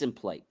license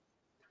plate.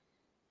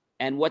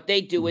 And what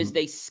they do is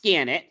they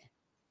scan it,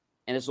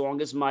 and as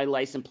long as my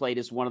license plate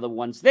is one of the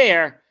ones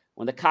there,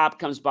 when the cop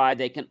comes by,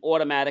 they can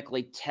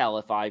automatically tell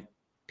if I've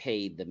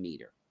paid the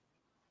meter.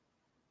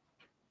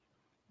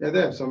 Yeah, they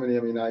have so many.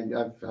 I mean,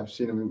 I've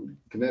seen them in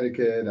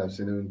Connecticut. I've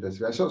seen them in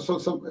Pennsylvania. So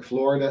some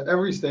Florida.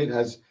 Every state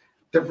has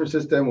different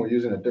system. We're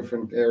using a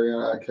different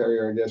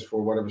carrier, I guess,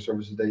 for whatever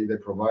services they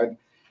provide.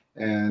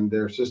 And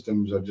their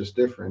systems are just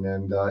different.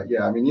 And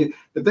I mean,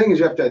 the thing is,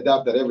 you have to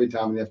adapt that every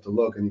time, and you have to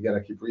look, and you got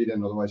to keep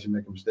reading, otherwise you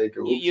make a mistake.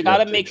 You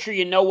got to make sure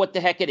you know what the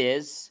heck it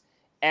is.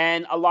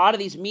 And a lot of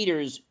these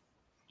meters,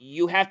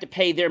 you have to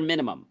pay their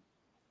minimum.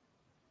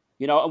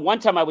 And one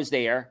time I was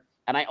there,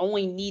 and I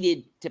only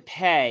needed to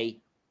pay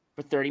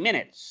for 30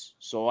 minutes.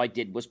 So all I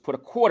did was put a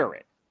quarter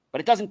in.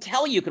 But it doesn't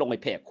tell you can only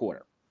pay a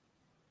quarter.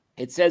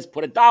 It says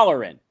put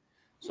 $1 in.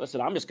 So I said,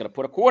 I'm just going to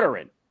put a quarter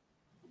in.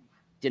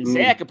 Didn't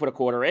say I could put a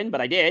quarter in, but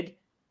I did.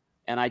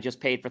 And I just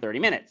paid for 30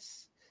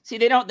 minutes. See,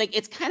 they don't think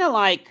it's kind of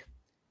like,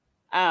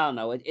 I don't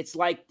know. It's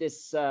like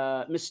this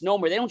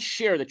misnomer. They don't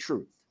share the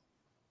truth.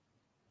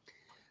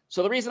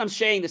 So the reason I'm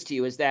saying this to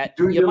you is that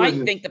you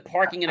might think that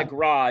parking in a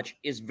garage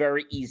is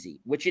very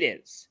easy, which it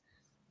is.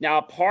 Now,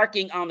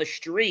 parking on the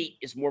street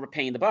is more of a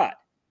pain in the butt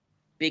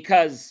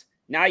because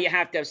now you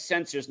have to have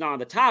sensors not on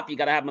the top. You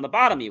got to have them on the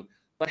bottom of you.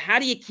 But how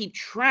do you keep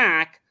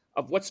track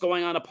of what's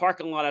going on in a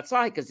parking lot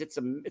outside? Because it's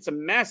a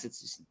mess.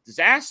 It's a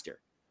disaster.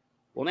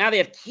 Well, now they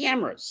have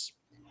cameras,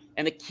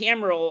 and the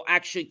camera will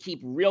actually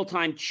keep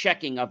real-time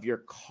checking of your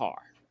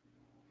car.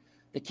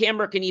 The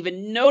camera can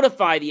even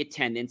notify the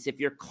attendants if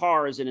your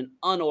car is in an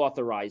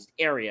unauthorized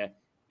area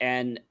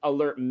and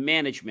alert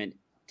management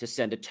to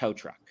send a tow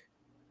truck.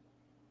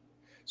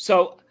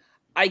 So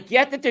I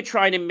get that they're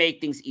trying to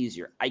make things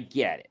easier. I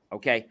get it,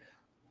 okay?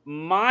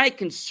 My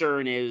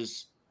concern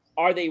is,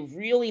 are they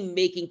really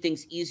making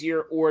things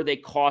easier, or are they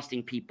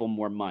costing people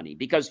more money?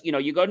 Because,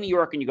 you go to New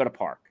York and you go to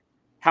park.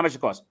 How much does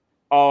it cost?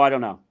 Oh, I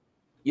don't know.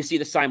 You see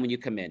the sign when you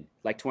come in,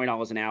 like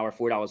 $20 an hour,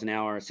 $4 an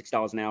hour,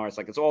 $6 an hour. It's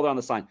like, it's all on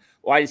the sign.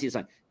 Why do you see the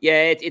sign?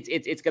 Yeah,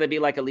 it's going to be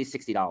like at least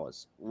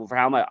 $60. Well, for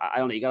how much? I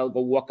don't know. You got to go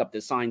walk up the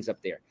signs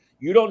up there.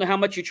 You don't know how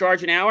much you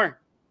charge an hour?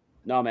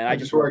 No, man. I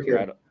just work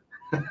here.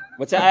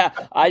 What's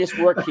that? I just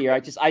work here.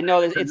 I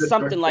know that it's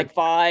something like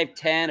 $5,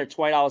 $10, or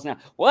 $20 an hour.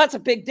 Well, that's a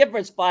big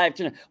difference, $5,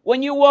 $10.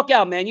 When you walk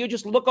out, man, you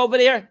just look over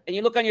there and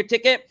you look on your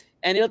ticket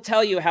and it'll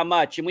tell you how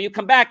much. And when you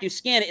come back, you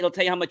scan it, it'll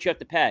tell you how much you have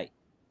to pay.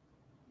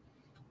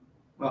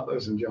 Well,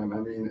 listen, John, I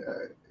mean,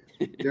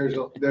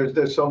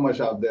 there's so much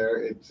out there.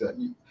 It's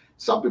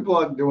some people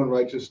are doing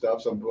righteous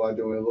stuff. Some people are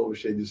doing a little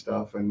shady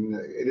stuff, and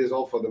it is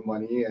all for the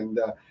money. And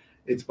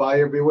it's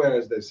buyer beware,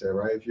 as they say,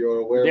 right? If you're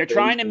aware, they're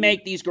trying to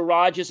make these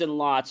garages and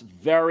lots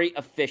very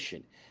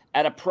efficient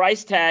at a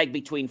price tag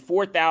between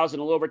 $4,000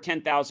 and a little over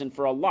 $10,000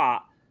 for a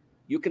lot.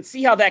 You can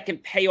see how that can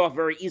pay off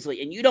very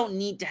easily, and you don't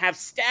need to have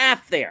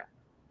staff there.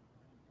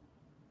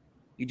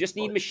 You just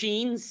need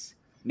machines.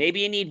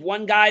 Maybe you need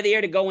one guy there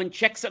to go and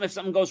check something if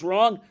something goes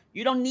wrong.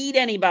 You don't need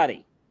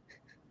anybody.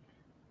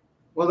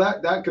 Well,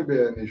 that could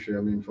be an issue.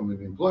 I mean, from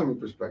an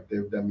employment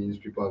perspective, that means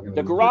people are going to...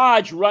 The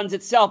garage runs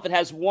itself. It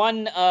has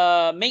one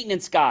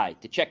maintenance guy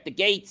to check the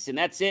gates, and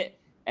that's it,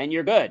 and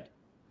you're good.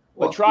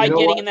 Well, but try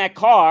getting in that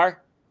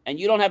car, and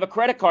you don't have a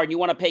credit card, and you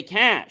want to pay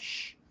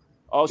cash.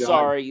 Oh, John,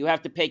 sorry, you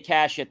have to pay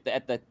cash at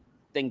the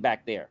thing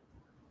back there.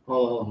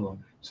 Hold on.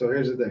 So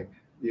here's the thing.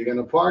 You're going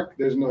to park,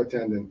 there's no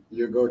attendant.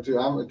 You go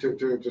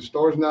to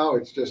stores now,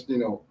 it's just,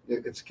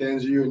 it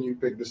scans you and you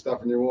pick the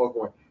stuff and you walk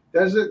away.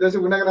 That's it.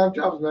 We're not going to have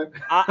jobs, man.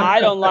 I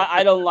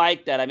don't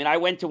like that. I mean, I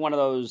went to one of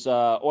those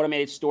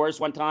automated stores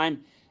one time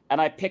and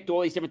I picked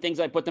all these different things.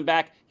 I put them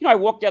back. I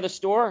walked out of the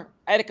store.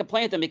 I had to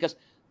complain to them because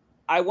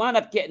I wound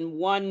up getting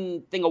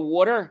one thing of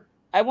water.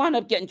 I wound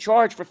up getting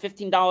charged for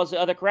 $15 of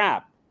other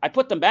crap. I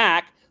put them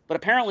back, but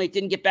apparently it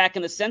didn't get back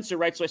in the sensor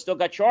right, so I still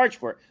got charged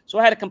for it. So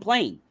I had to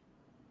complain.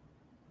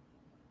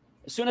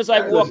 As soon as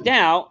I walked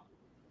out,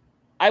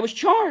 I was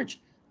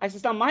charged. I said,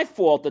 it's not my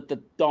fault that the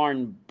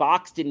darn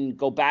box didn't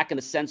go back in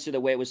the sensor the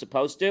way it was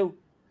supposed to.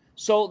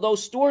 So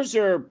those stores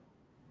they're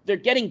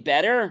getting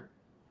better,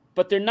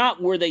 but they're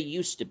not where they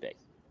used to be.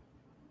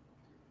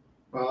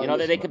 Well,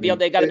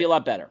 they got to be a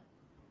lot better.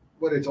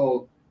 But it's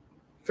all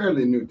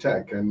fairly new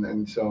tech,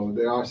 and so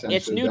there are sensors.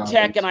 It's new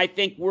tech, and I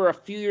think we're a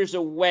few years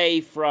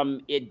away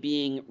from it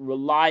being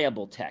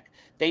reliable tech.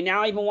 They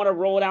now even want to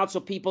roll it out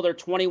so people that are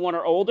 21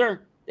 or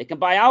older, they can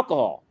buy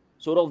alcohol.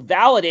 So it'll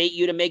validate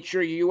you to make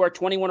sure you are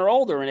 21 or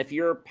older. And if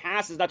your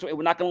pass is not,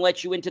 we're not going to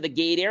let you into the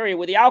gate area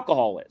where the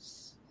alcohol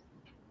is.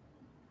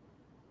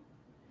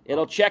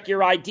 It'll check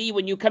your ID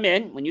when you come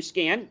in, when you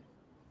scan.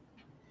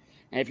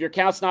 And if your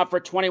account's not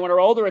for 21 or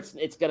older,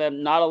 it's going to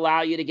not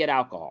allow you to get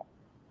alcohol.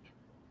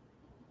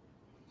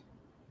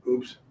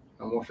 Oops,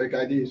 no more fake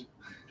IDs.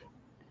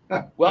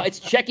 Well, it's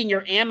checking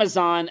your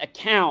Amazon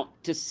account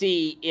to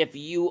see if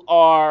you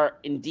are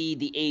indeed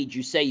the age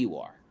you say you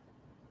are.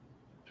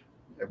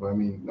 But I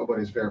mean,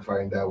 nobody's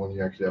verifying that when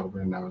you actually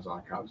open an Amazon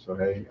account. So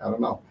hey, I don't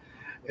know.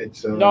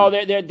 It's no,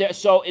 they're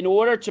so in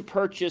order to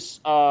purchase,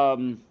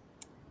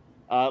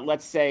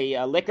 let's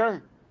say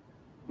liquor,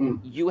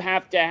 you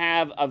have to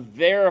have a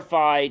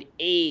verified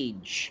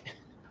age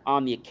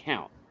on the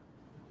account.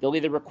 They'll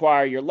either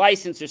require your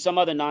license or some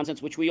other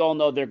nonsense, which we all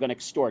know they're going to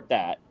extort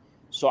that.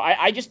 So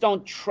I just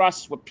don't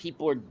trust what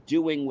people are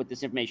doing with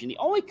this information. The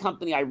only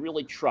company I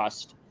really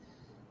trust,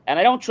 and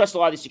I don't trust a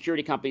lot of the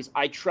security companies,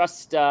 I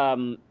trust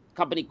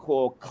company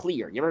called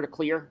Clear. You ever heard of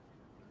Clear?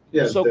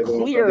 Yeah. So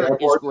Clear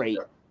is great.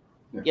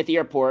 Yeah. At the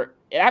airport,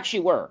 it actually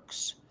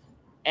works.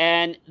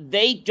 And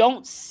they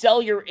don't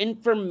sell your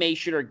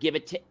information or give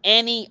it to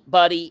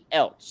anybody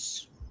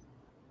else.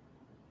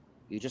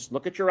 You just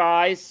look at your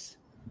eyes,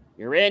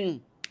 you're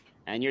in,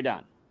 and you're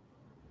done.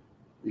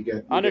 You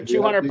get under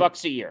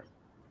 $200 a year.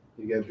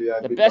 You get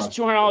VIP. The best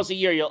 $200 a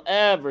year you'll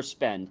ever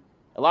spend.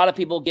 A lot of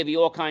people give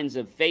you all kinds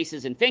of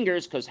faces and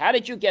fingers because how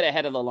did you get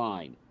ahead of the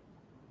line?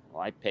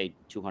 Well, I paid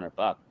 $200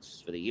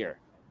 for the year.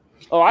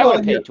 Oh, I would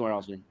have paid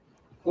 $200.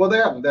 Well,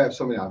 they have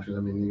so many options.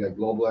 I mean, you got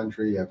global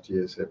entry, you have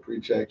TSA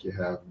pre-check, you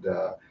have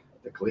the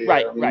Clear.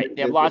 Right, I mean, right.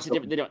 They have lots of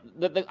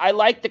different. I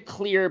like the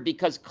Clear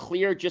because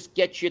Clear just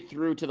gets you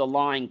through to the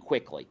line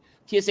quickly.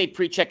 TSA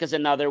pre-check is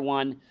another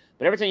one,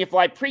 but every time you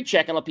fly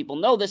pre-check, and let people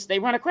know this, they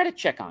run a credit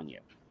check on you.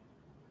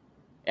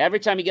 Every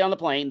time you get on the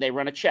plane, they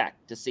run a check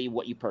to see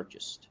what you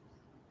purchased.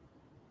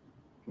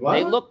 What?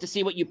 They look to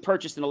see what you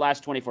purchased in the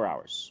last 24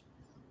 hours.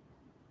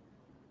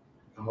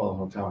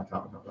 Hold on.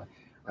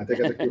 I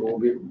think people will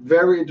be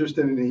very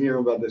interested in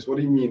hearing about this. What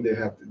do you mean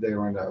they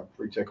run a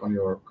pre-check on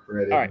your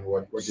credit? All right. And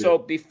what So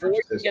before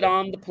you get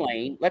on the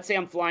plane, let's say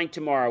I'm flying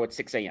tomorrow at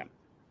 6 a.m.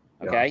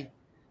 Okay. Yeah.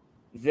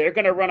 They're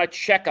going to run a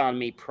check on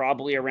me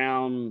probably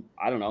around,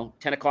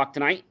 10 o'clock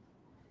tonight.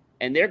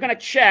 And they're going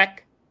to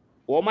check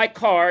all my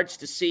cards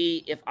to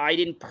see if I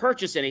didn't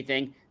purchase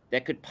anything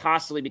that could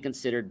possibly be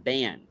considered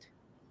banned.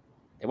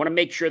 They want to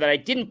make sure that I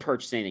didn't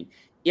purchase anything.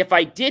 If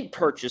I did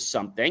purchase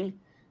something,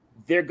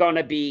 they're going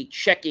to be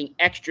checking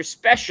extra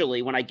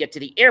specially when I get to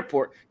the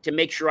airport to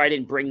make sure I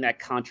didn't bring that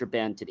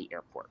contraband to the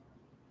airport.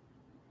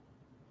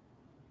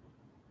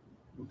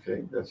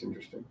 Okay, that's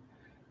interesting.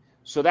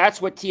 So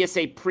that's what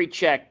TSA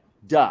pre-check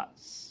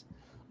does.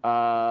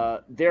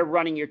 They're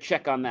running your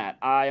check on that.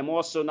 I am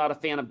also not a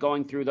fan of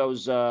going through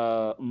those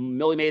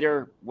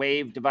millimeter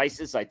wave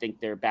devices. I think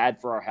they're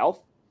bad for our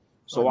health.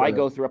 So I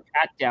go through a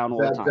pat down all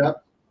the time.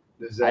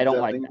 I don't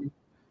like them.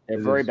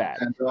 They're very bad.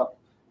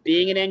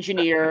 Being an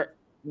engineer,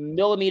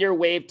 millimeter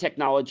wave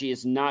technology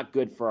is not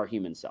good for our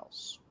human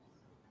cells.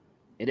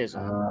 It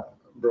isn't.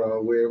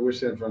 Bro, we're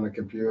sitting in front of a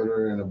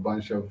computer and a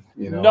bunch of,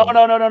 No.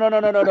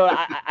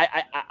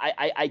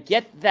 I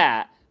get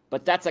that,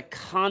 but that's a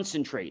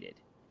concentrated.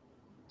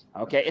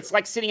 Okay, it's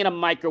like sitting in a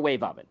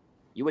microwave oven.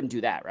 You wouldn't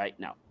do that, right?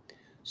 No.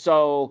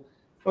 So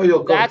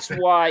that's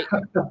why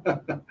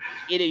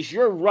it is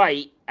your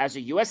right as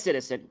a U.S.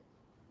 citizen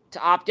to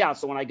opt out.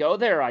 So when I go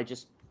there, I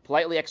just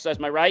politely exercise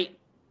my right.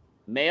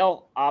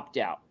 Male, opt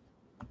out.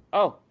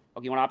 Oh,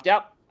 okay, you want to opt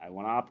out? I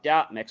want to opt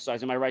out. I'm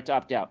exercising my right to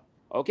opt out.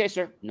 Okay,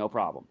 sir, no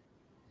problem.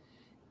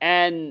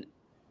 And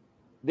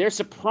they're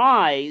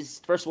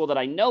surprised, first of all, that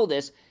I know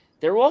this.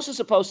 They're also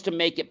supposed to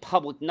make it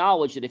public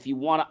knowledge that if you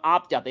want to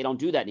opt out, they don't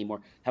do that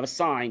anymore. Have a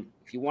sign.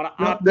 If you want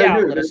to opt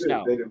out, let us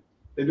know.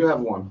 They do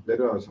have one. They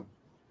do have some.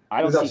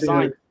 I don't see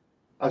signs.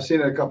 I've seen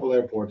it at a couple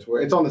airports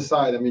where it's on the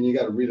side. I mean, you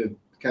got to read it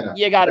kind of.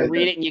 You got to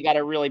read it, and you got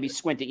to really be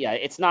squinting. Yeah,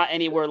 it's not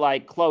anywhere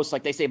like close,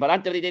 like they say. But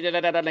and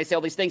they say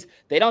all these things.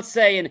 They don't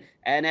say,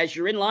 and as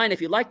you're in line, if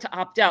you'd like to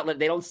opt out,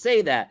 they don't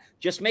say that.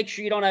 Just make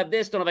sure you don't have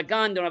this, don't have a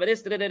gun, don't have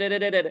this,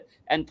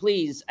 and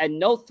please, and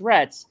no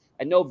threats,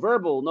 and no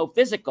verbal, no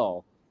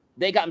physical.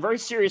 They got very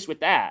serious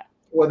with that.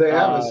 Well, they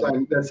have a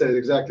sign that says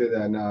exactly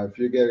that. Now, if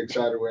you get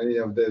excited with any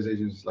of those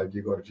agents, like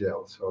you go to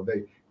jail. So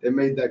they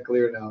made that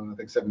clear now. I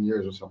think 7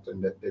 years or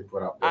something that they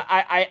put out there.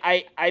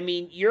 I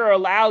mean, you're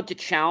allowed to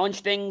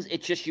challenge things.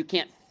 It's just you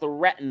can't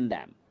threaten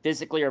them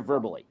physically or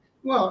verbally.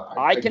 Well,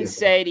 I can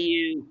say to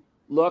you,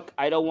 look,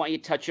 I don't want you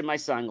touching my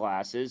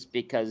sunglasses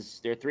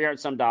because they're $300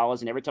 some,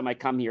 and every time I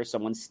come here,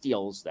 someone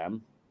steals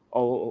them.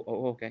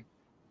 Oh, okay,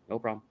 no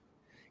problem.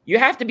 You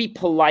have to be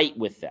polite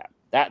with them.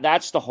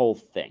 That's the whole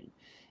thing.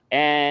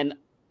 And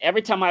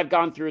every time I've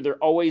gone through, they're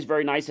always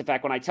very nice. In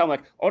fact, when I tell them,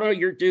 like, oh, no,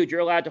 you're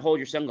allowed to hold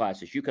your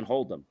sunglasses. You can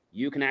hold them.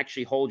 You can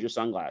actually hold your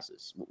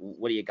sunglasses.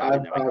 What do you got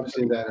in there? I've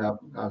seen that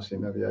happen. I've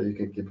seen that. Yeah, you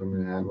can keep them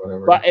in your hand,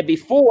 whatever. But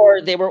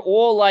before, they were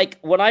all like,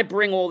 when I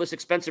bring all this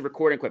expensive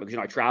recording equipment,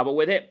 because, I travel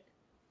with it,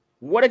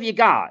 what have you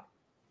got?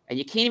 And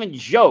you can't even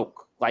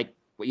joke. Like,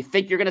 what you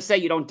think you're going to say,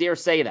 you don't dare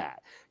say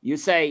that. You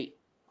say,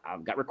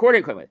 I've got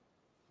recording equipment.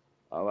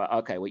 Oh,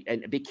 okay. Well,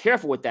 and be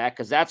careful with that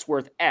because that's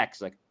worth X.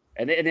 Like,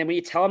 and then when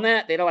you tell them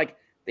that, they don't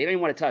even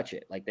want to touch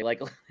it. Like they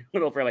like a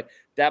little afraid. Like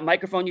that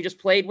microphone you just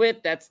played with,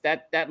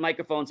 that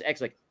microphone's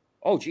X. Like,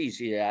 oh geez,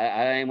 yeah,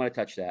 I didn't want to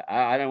touch that.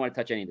 I don't want to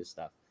touch any of this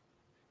stuff.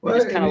 Well,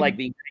 just kind of like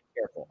being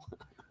careful.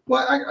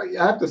 Well, I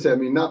have to say,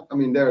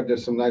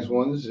 there's some nice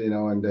ones,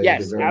 and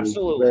yes,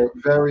 absolutely, they're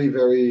very,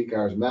 very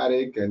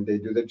charismatic, and they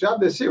do their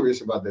job. They're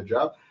serious about their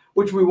job,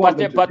 which we want.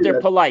 But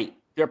they're polite.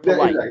 They're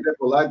polite. They're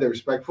polite. They're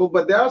respectful.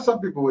 But there are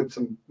some people with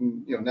some,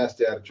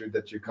 nasty attitude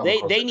that you come.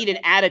 They need an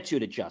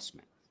attitude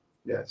adjustment.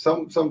 Yeah,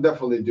 some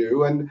definitely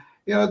do, and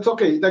it's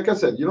okay. Like I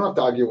said, you don't have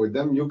to argue with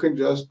them. You can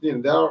just,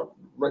 there are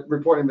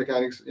reporting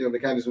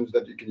mechanisms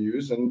that you can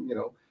use, and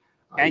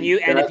And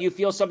if you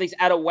feel something's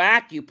out of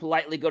whack, you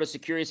politely go to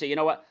security and say, you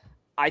know what,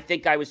 I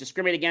think I was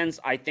discriminated against.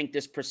 I think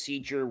this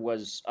procedure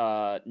was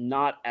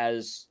not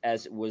as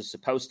it was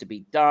supposed to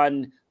be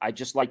done. I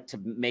just like to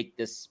make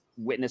this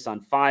witness on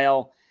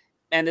file.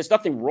 And there's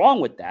nothing wrong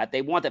with that.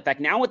 They want that. In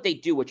fact, now what they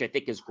do, which I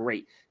think is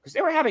great, because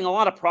they were having a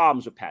lot of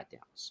problems with pat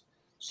downs.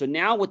 So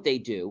now what they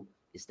do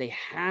is they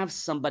have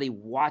somebody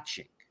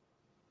watching.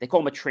 They call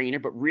them a trainer,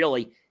 but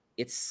really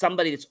it's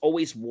somebody that's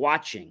always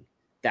watching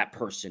that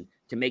person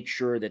to make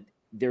sure that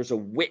there's a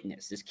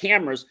witness. There's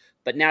cameras,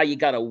 but now you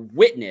got a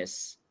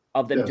witness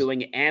of them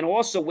doing it and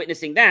also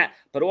witnessing that,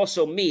 but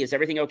also me. Is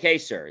everything okay,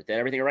 sir? Is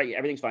everything all right?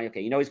 Everything's fine.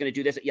 Okay. He's going to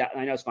do this. Yeah,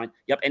 I know it's fine.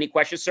 Yep. Any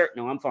questions, sir?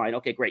 No, I'm fine.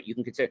 Okay, great. You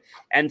can consider.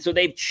 And so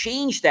they've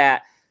changed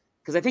that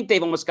because I think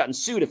they've almost gotten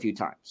sued a few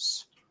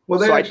times.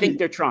 Well, I think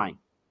they're trying.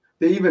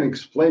 they even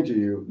explain to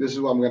you, this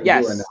is what I'm going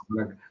to do right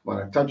now. When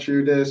I touch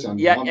you, this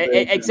and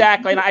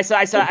exactly. And I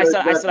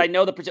said, I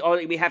know the procedure.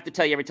 Oh, we have to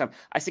tell you every time.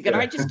 I said, can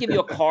I just give you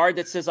a card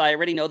that says I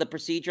already know the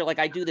procedure? Like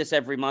I do this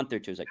every month or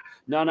two. It's like,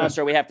 no,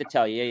 sir, we have to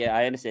tell you. Yeah,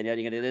 I understand. Yeah,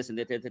 you're gonna do this and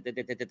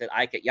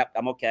yep,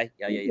 I'm okay.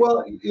 Yeah.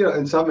 Well,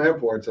 in some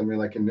airports, I mean,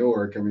 like in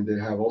Newark, I mean,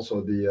 they have also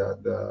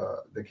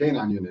the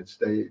canine units.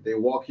 They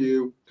walk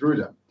you through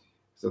them.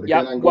 So the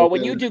canine. Well,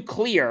 when you do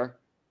clear,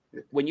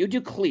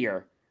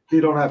 you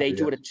don't have they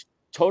do it a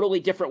totally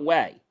different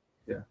way.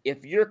 Yeah.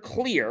 If you're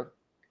clear,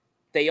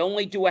 they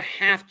only do a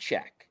half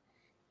check.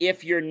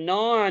 If you're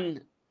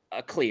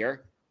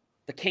non-clear,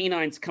 the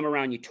canines come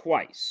around you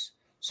twice.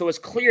 So as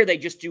clear, they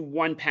just do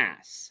one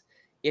pass.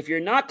 If you're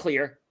not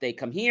clear, they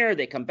come here,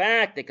 they come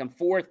back, they come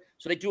forth.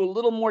 So they do a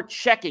little more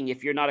checking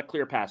if you're not a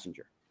clear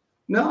passenger.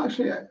 No,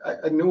 actually,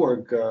 at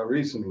Newark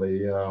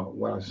recently,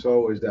 what I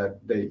saw is that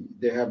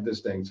they have this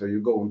thing. So you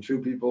go with 2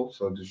 people,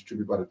 so there's 2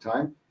 people at a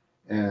time.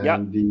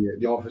 And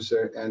the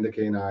officer and the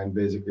canine,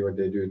 basically what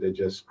they do, they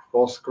just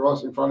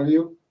cross in front of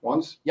you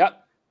once.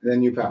 Yep. And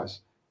then you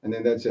pass. And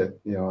then that's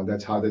it.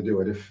 That's how they do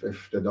it.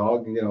 If the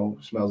dog,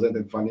 smells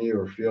anything funny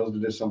or feels that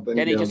there's something.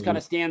 Then he just kind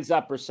of stands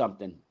up or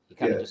something. He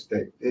kind of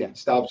it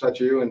stops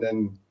at you and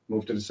then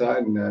move to the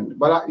side. And then,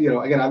 but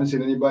again, I haven't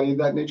seen anybody of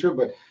that nature,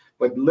 but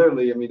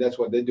literally, I mean, that's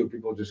what they do.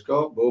 People just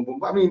go, boom,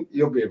 boom. I mean,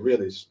 you'll be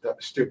really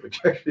stupid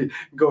to actually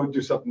go and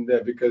do something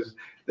there because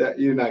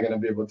you're not going to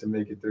be able to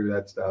make it through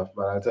that stuff.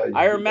 But I'll tell you.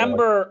 I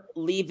remember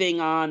leaving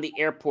on the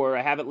airport.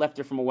 I haven't left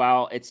there from a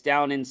while. It's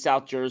down in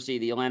South Jersey,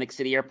 the Atlantic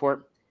City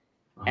airport.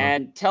 Uh-huh.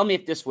 And tell me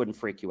if this wouldn't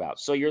freak you out.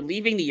 So you're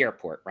leaving the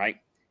airport, right?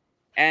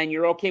 And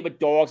you're okay with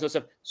dogs and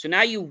stuff. So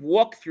now you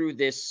walk through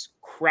this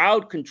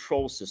crowd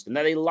control system.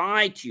 Now they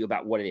lied to you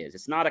about what it is.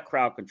 It's not a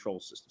crowd control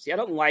system. See, I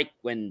don't like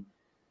when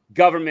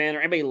government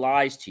or anybody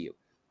lies to you.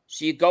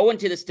 So you go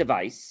into this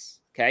device,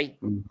 okay,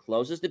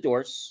 closes the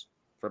doors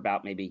for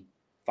about maybe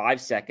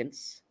 5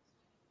 seconds,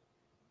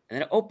 and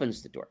then it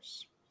opens the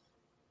doors.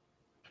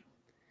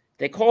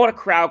 They call it a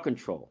crowd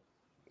control.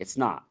 It's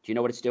not. Do you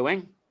know what it's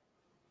doing?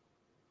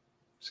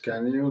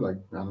 Scanning you, like,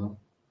 I don't know.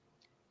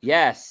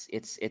 Yes,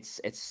 it's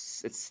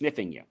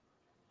sniffing you.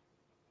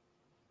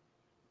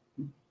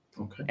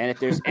 Okay. And if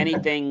there's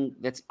anything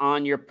that's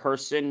on your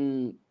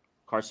person,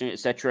 carcinogen,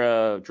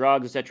 etc.,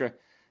 drugs, etc.,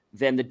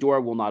 then the door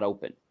will not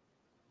open.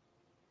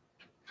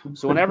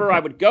 So whenever I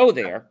would go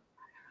there,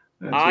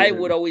 I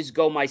would always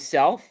go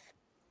myself.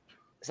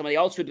 Somebody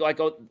else would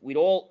go. We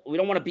don't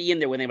want to be in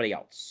there with anybody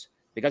else,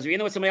 because if you're in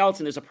there with somebody else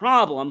and there's a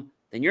problem,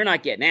 then you're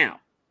not getting out.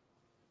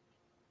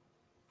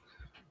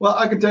 Well,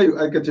 I can tell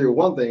you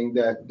one thing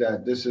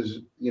that this is,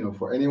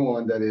 for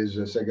anyone that is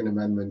a Second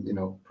Amendment,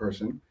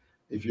 person.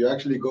 If you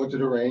actually go to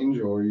the range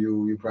or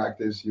you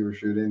practice, you're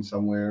shooting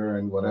somewhere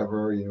and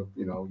whatever, you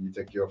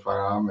take your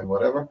firearm and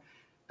whatever,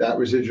 that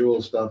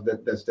residual stuff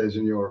that stays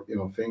in your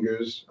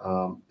fingers,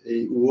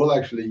 it will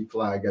actually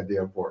flag at the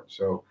airport.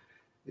 So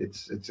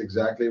it's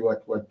exactly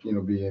what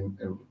being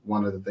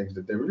one of the things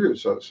that they review.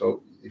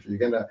 So if you're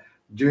gonna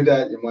do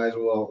that, you might as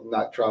well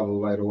not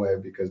travel right away,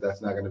 because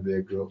that's not going to be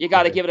a good. You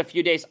got to give it a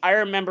few days. I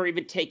remember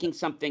even taking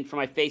something for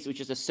my face, which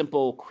is a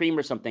simple cream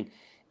or something,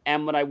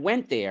 and when I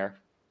went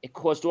there, it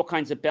caused all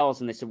kinds of bells.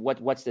 And they said,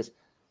 "What's this?"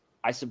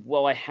 I said,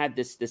 "Well, I had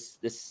this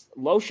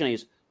lotion. I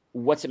used.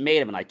 What's it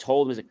made of?" And I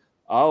told him, "He's like,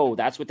 oh,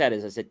 that's what that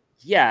is." I said,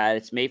 "Yeah,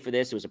 it's made for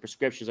this. It was a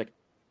prescription." He's like,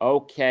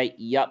 "Okay,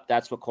 yep,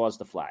 that's what caused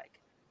the flag."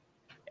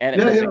 And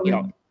it was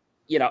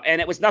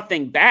and it was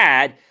nothing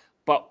bad,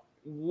 but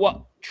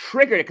what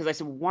triggered it, because I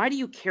said, "Why do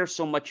you care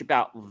so much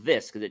about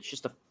this?" Because it's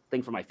just a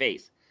thing for my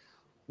face.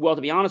 Well,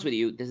 to be honest with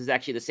you, this is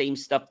actually the same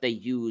stuff they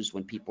use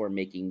when people are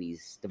making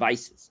these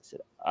devices. I said,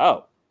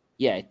 "Oh,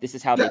 yeah, this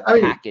is how they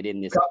pack it in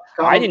this."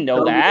 I didn't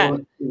know that.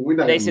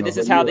 They said this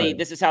is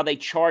how they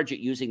charge it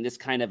using this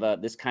kind of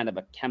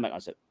a chemical. I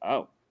said,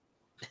 "Oh."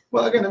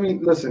 Well, again, I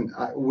mean, listen,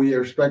 we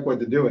respect what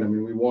they're doing. I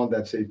mean, we want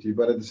that safety,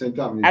 but at the same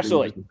time,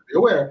 absolutely be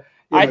aware.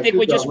 I think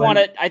we just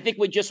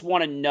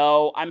want to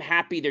know. I'm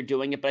happy they're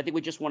doing it, but I think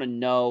we just want to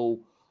know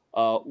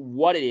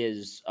what it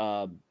is,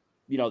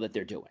 that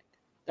they're doing.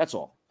 That's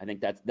all. I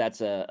think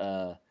that's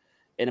an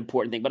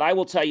important thing. But I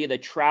will tell you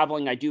that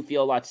traveling, I do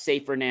feel a lot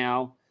safer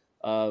now.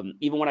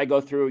 Even when I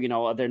go through,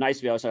 they're nice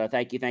to me. I say,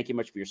 thank you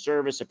much for your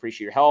service.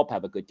 Appreciate your help.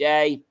 Have a good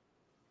day.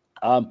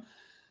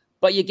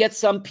 But you get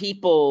some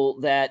people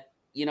that,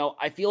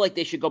 I feel like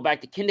they should go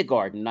back to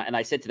kindergarten. And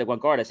I said to the one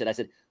guard, I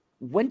said,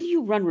 when do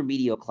you run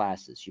remedial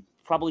classes? You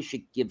probably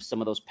should give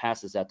some of those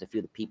passes out to a few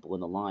of the people in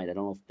the line. I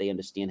don't know if they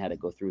understand how to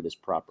go through this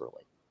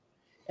properly.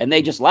 And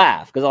they just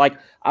laugh, because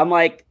I'm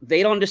like,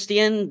 they don't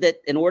understand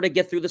that in order to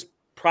get through this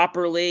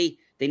properly,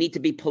 they need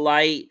to be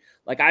polite.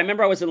 Like, I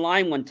remember I was in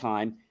line one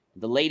time,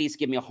 the ladies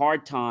give me a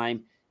hard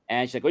time,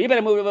 and she's like, "Well, you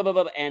better move, blah, blah,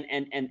 blah."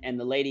 And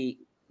the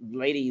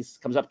ladies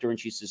comes up to her and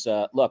she says,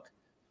 "Look,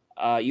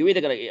 you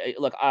either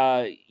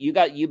gonna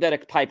you better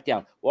pipe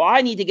down." "Well,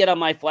 I need to get on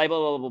my flight, blah,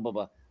 blah, blah, blah,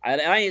 blah."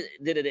 I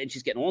did it, and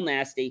she's getting all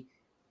nasty.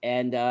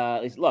 And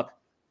look,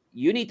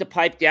 you need to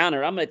pipe down,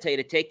 or I'm going to tell you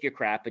to take your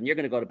crap, and you're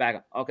going to go to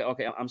back.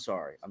 Okay. I'm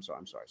sorry. I'm just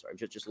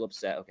a little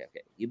upset. Okay.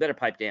 You better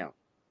pipe down.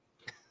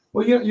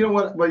 Well, you know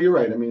what? Well, you're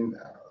right. I mean,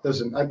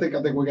 listen, I think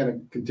we're going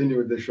to continue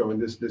with this show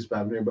and this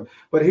pattern here.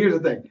 But here's the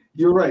thing.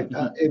 You're right.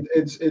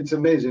 It's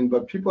amazing,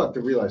 but people have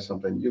to realize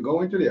something. You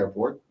go into the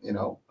airport.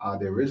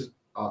 There is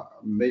a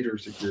major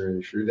security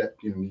issue that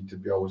need to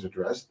be always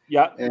addressed.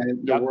 Yeah.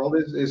 And the world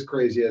is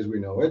crazy as we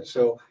know it.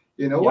 So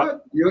you know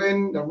what? You're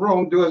in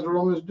Rome. Do as the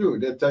Romans do.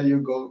 They tell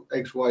you go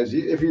X, Y, Z.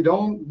 If you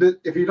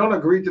don't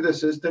agree to the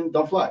system,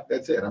 don't fly.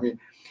 That's it. I mean,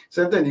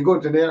 same thing. You go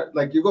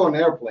to you go on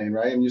an airplane,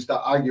 right? And you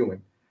start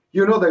arguing.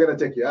 They're going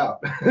to take you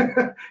out.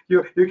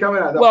 you're coming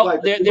out. Well,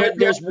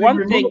 there's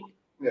one thing.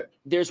 Yeah.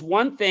 There's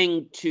one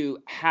thing to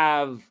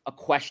have a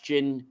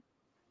question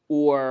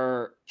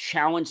or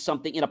challenge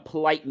something in a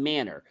polite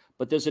manner,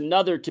 but there's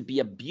another to be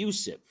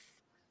abusive.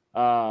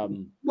 Well,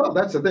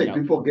 that's the thing.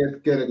 People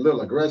get a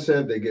little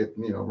aggressive. They get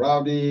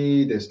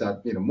rowdy. They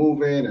start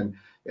moving and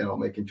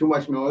making too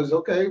much noise.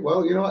 Okay,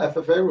 well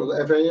FAA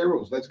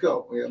rules. Let's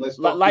go. Let's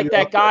like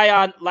that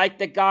guy like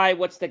the guy.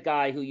 What's the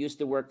guy who used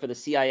to work for the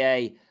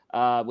CIA?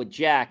 With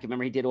Jack,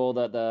 remember he did all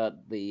the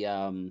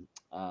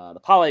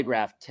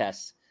polygraph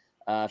tests.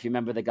 If you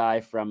remember the guy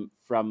from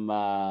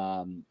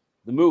the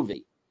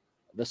movie,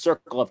 The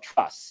Circle of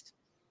Trust.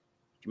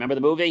 Do you remember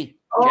the movie?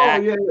 Oh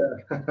Jack? Yeah.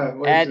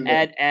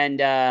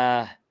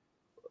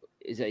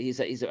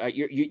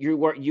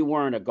 You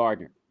weren't a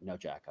gardener. No,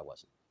 Jack, I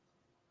wasn't.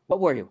 What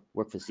were you?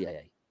 Worked for the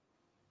CIA.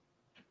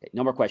 Okay,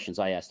 no more questions.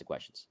 I asked the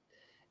questions.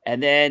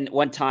 And then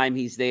one time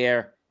he's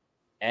there,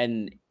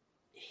 and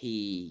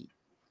he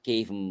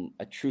gave him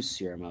a truth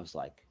serum. I was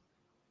like,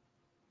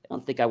 I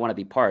don't think I want to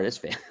be part of this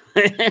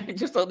family.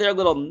 Just they're a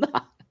little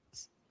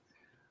nuts.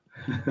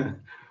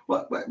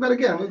 Well, but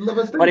again,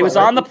 but he was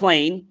on the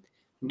plane,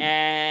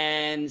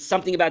 and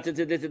something about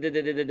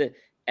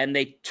and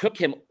they took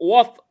him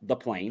off the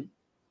plane,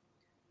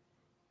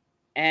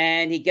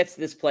 and he gets to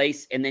this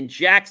place, and then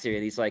Jack's there,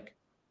 and he's like,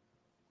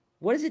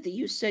 "What is it that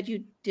you said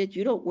you did?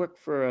 You don't work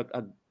for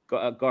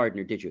a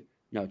gardener, did you?"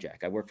 "No,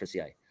 Jack, I work for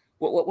CIA."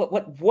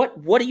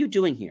 What are you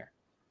doing here?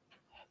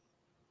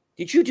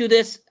 Did you do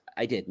this?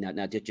 I did.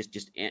 Now,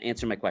 just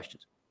answer my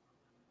questions.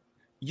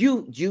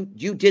 You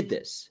did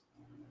this.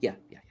 Yeah.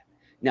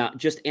 Now,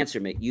 just answer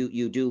me.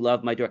 You do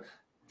love my daughter.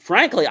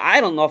 Frankly, I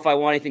don't know if I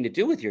want anything to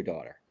do with your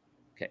daughter.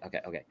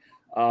 Okay.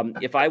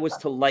 If I was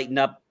to lighten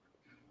up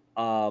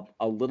a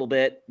little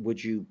bit,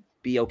 would you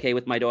be okay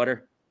with my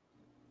daughter?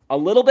 A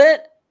little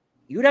bit?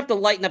 You'd have to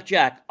lighten up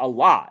Jack a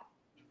lot.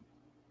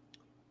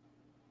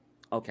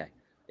 Okay.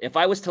 If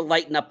I was to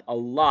lighten up a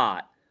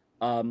lot,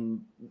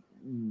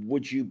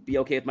 would you be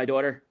okay with my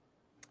daughter?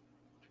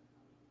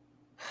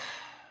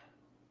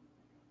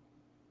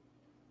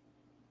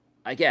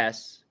 I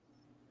guess.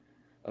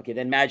 Okay,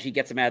 then Maggie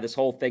gets him out of this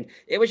whole thing.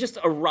 It was just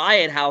a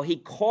riot how he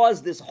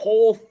caused this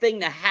whole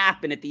thing to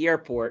happen at the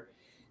airport.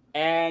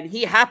 And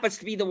he happens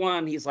to be the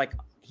one. He's like,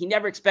 he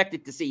never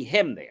expected to see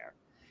him there.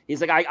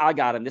 He's like, I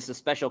got him. This is a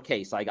special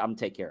case. I'm going to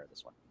take care of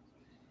this one.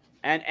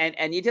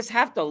 And you just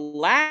have to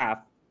laugh.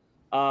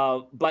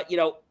 But,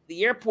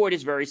 the airport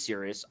is very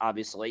serious,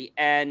 obviously,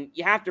 and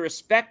you have to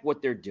respect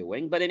what they're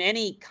doing. But in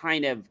any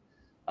kind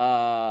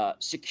of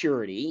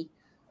security,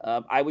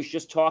 I was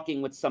just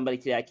talking with somebody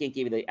today. I can't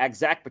give you the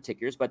exact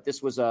particulars, but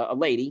this was a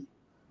lady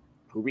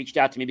who reached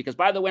out to me because,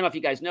 by the way, I don't know if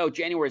you guys know,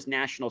 January is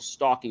National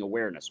Stalking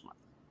Awareness Month.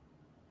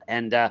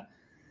 And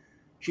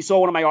she saw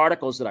one of my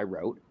articles that I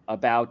wrote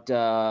about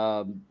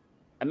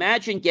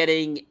imagine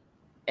getting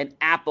an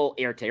Apple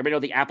AirTag. Everybody know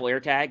the Apple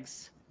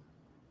AirTags?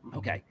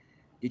 Okay.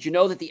 Did you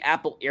know that the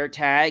Apple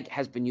AirTag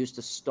has been used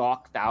to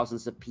stalk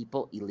thousands of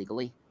people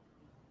illegally?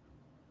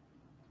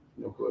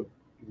 No clue.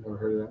 Never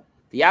heard of that.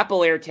 The Apple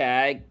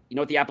AirTag, you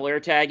know what the Apple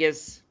AirTag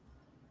is?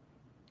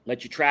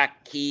 Let you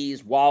track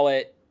keys,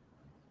 wallet,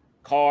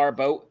 car,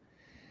 boat.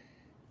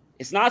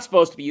 It's not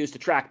supposed to be used to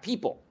track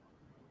people.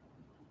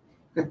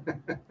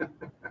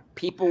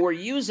 People were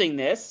using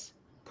this,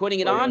 putting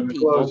it on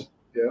people. Close.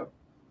 Yeah.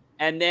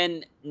 And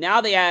then now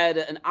they add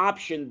an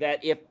option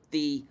that if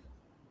the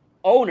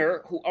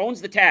owner who owns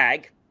the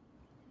tag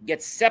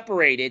gets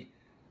separated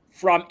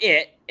from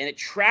it and it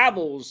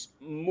travels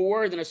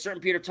more than a certain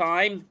period of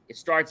time, it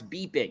starts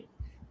beeping.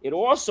 It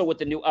also, with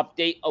the new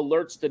update,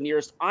 alerts the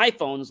nearest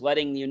iPhones,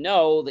 letting you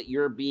know that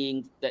you're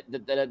being that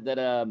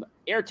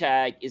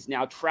AirTag is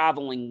now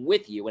traveling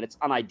with you and it's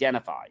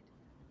unidentified.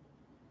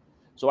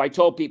 So I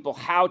told people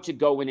how to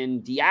go in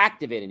and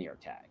deactivate an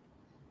AirTag.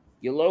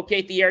 You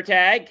locate the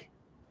AirTag.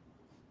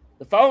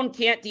 The phone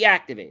can't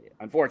deactivate it,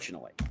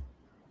 unfortunately.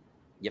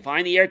 You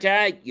find the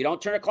AirTag, you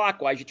don't turn it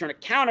clockwise, you turn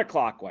it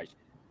counterclockwise.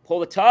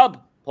 Pull the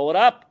tub, pull it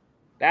up,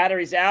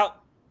 battery's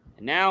out,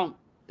 and now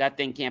that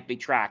thing can't be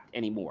tracked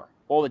anymore.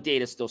 All the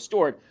data is still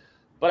stored.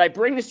 But I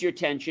bring this to your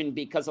attention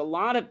because a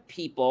lot of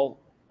people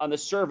on the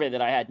survey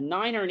that I had,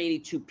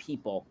 982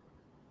 people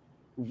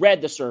read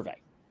the survey.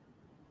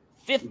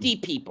 50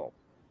 people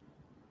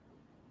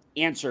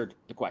answered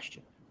the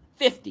question.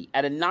 50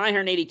 out of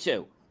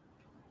 982.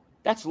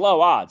 That's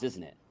low odds,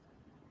 isn't it?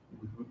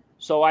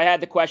 So I had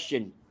the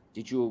question,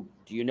 do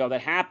you know that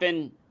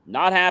happened,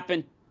 not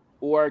happen,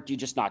 or do you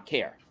just not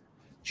care?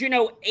 Do you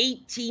know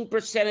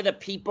 18% of the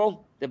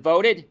people that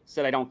voted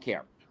said, I don't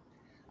care?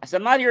 I said,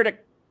 I'm not here to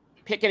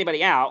pick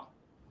anybody out,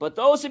 but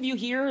those of you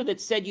here that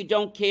said you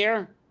don't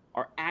care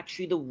are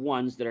actually the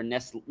ones that are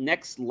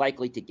next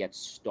likely to get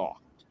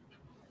stalked.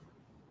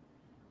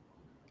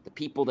 The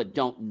people that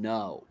don't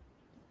know.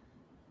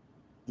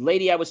 The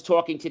lady I was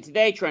talking to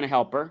today, trying to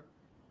help her,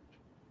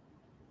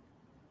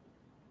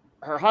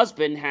 her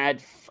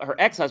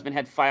ex-husband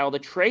had filed a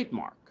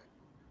trademark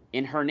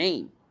in her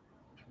name.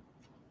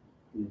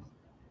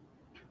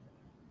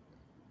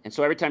 And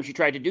so every time she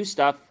tried to do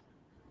stuff,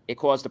 it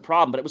caused a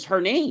problem, but it was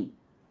her name.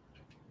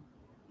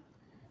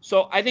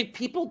 So I think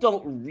people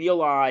don't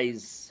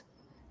realize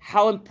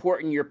how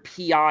important your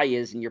PI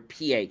is and your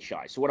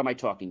PHI. So what am I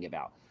talking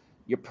about?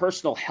 Your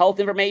personal health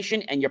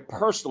information and your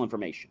personal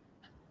information.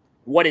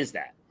 What is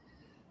that?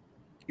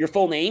 Your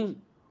full name,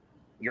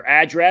 your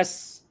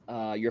address,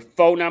 your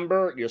phone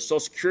number, your social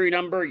security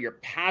number, your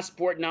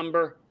passport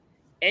number,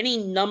 any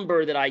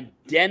number that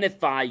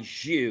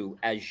identifies you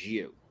as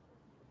you.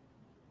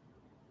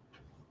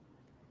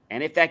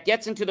 And if that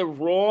gets into the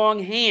wrong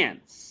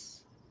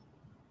hands,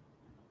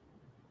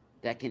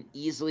 that can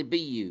easily be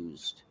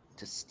used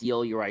to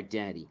steal your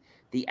identity.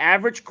 The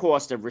average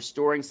cost of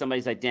restoring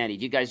somebody's identity,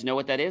 do you guys know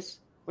what that is?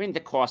 What do you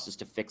think the cost is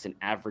to fix an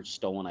average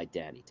stolen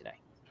identity today?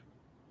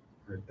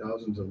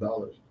 Thousands of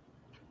dollars.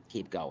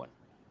 Keep going.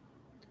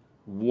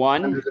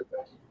 1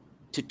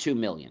 to 2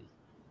 million.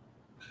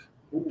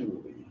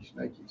 Ooh,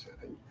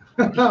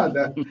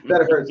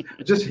 that hurts.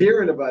 Just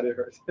hearing about it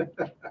hurts.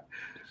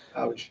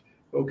 Ouch.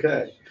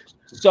 Okay.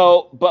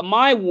 So, but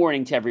my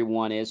warning to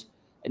everyone is,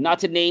 not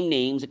to name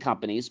names of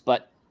companies,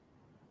 but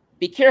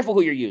be careful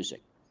who you're using.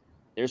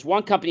 There's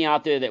one company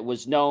out there that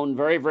was known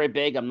very, very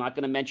big. I'm not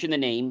going to mention the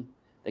name.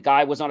 The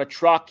guy was on a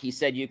truck. He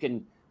said, you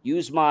can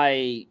use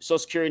my social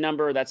security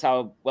number. That's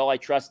how well I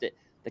trust it.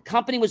 The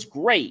company was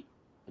great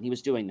when he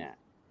was doing that.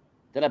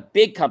 Then a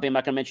big company, I'm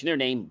not going to mention their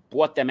name,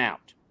 bought them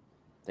out.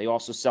 They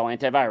also sell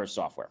antivirus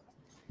software.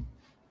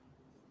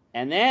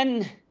 And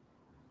then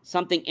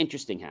something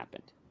interesting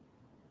happened.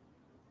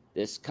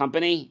 This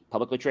company,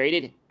 publicly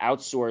traded,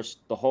 outsourced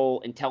the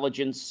whole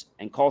intelligence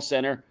and call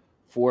center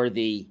for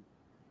the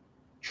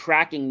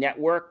tracking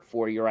network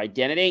for your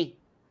identity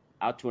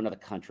out to another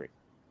country.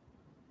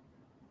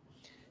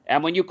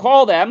 And when you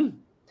call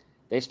them,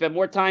 they spend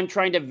more time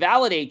trying to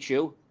validate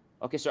you.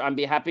 Okay, sir, I'd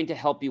be happy to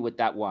help you with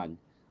that one.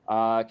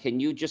 Can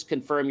you just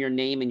confirm your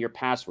name and your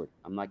password?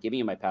 I'm not giving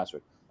you my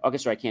password. Okay,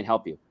 sir, I can't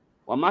help you.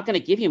 Well, I'm not going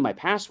to give you my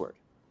password.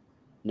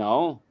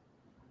 No.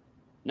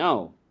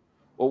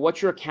 Well,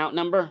 what's your account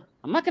number?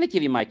 I'm not going to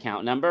give you my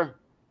account number.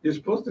 You're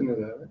supposed to know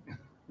that,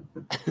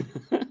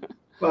 right?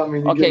 Well, I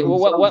mean, okay. Well,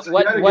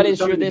 what is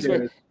your this?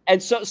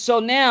 And so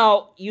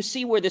now you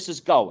see where this is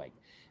going.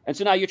 And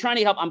so now you're trying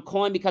to help. I'm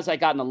calling because I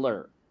got an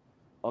alert.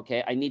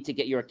 Okay, I need to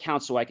get your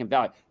account so I can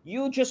validate.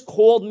 You just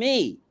called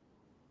me.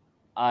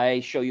 I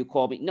show you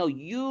called me. No,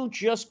 you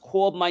just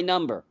called my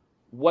number.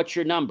 What's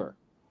your number?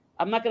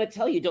 I'm not going to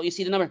tell you. Don't you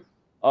see the number?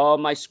 Oh,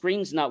 my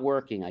screen's not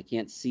working. I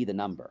can't see the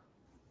number.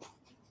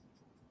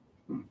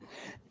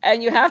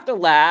 And you have to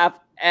laugh.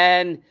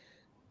 And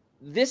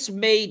this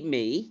made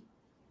me,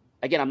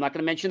 again, I'm not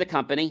going to mention the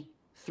company,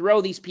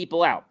 throw these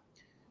people out.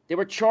 They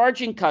were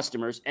charging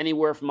customers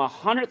anywhere from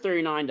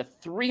 $139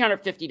 to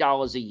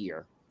 $350 a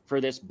year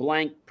for this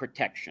blank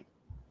protection.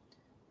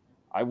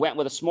 I went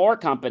with a smaller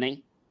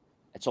company.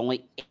 It's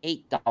only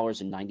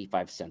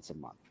 $8.95 a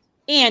month.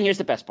 And here's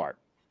the best part.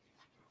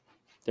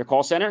 Their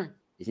call center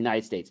is the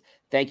United States.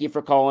 Thank you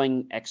for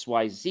calling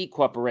XYZ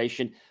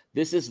Corporation.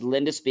 This is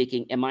Linda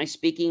speaking. Am I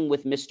speaking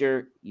with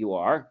Mr. You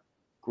are?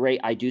 Great.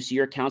 I do see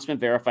your account's been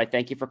verified.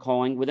 Thank you for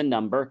calling with a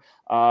number.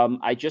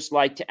 I just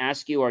like to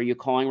ask you, are you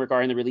calling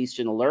regarding the release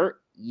of an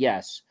alert?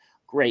 Yes.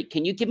 Great.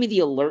 Can you give me the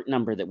alert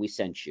number that we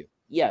sent you?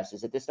 Yes.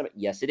 Is it this number?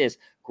 Yes, it is.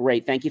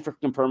 Great. Thank you for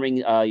confirming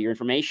your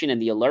information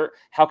and the alert.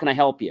 How can I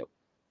help you?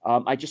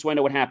 I just want to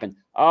know what happened.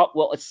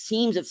 Well, it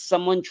seems that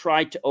someone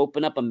tried to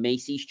open up a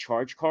Macy's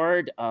charge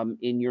card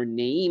in your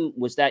name.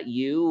 Was that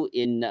you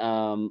in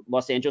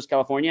Los Angeles,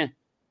 California?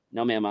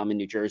 No, ma'am. I'm in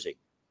New Jersey.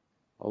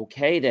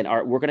 Okay, then. All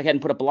right, we're going to go ahead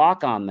and put a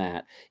block on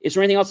that. Is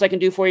there anything else I can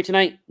do for you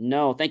tonight?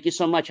 No. Thank you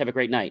so much. Have a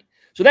great night.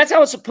 So that's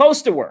how it's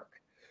supposed to work.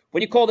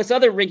 When you call this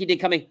other rinky-dink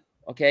company,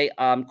 okay,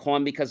 I'm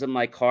calling because of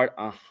my card.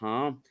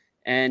 Uh-huh.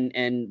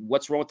 And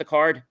what's wrong with the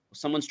card?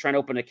 Someone's trying to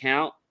open an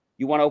account.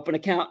 You want to open an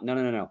account?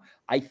 No.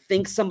 I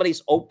think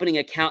somebody's opening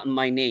an account in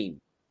my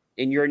name.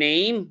 In your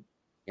name?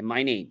 In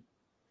my name.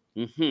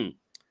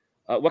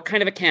 What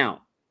kind of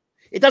account?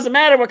 It doesn't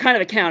matter what kind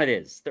of account it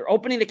is. They're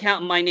opening the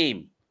account in my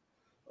name.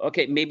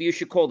 Okay, maybe you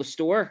should call the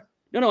store.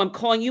 No, I'm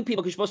calling you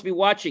people because you're supposed to be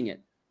watching it.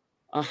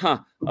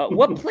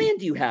 What plan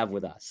do you have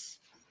with us?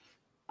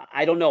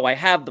 I don't know. I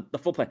have the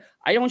full plan.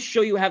 I don't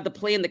show you have the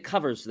plan that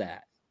covers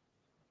that.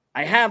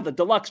 I have the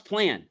deluxe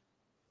plan.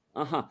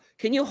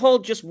 Can you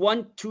hold just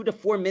 2 to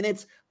 4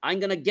 minutes? I'm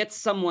going to get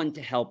someone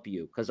to help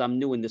you because I'm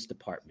new in this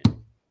department.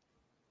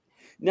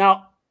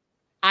 Now,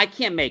 I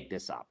can't make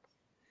this up.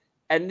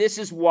 And this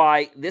is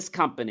why this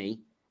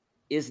company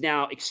is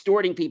now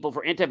extorting people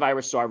for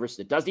antivirus service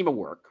that doesn't even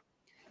work.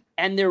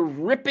 And they're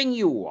ripping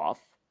you off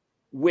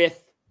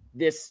with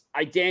this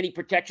identity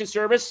protection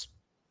service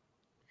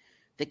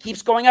that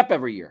keeps going up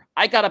every year.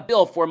 I got a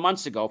bill 4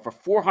 months ago for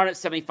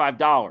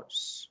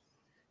 $475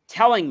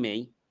 telling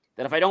me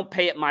that if I don't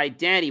pay it, my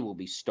identity will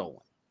be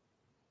stolen.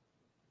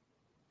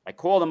 I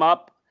called them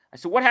up. I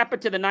said, what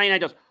happened to the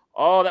 $99?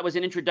 Oh, that was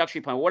an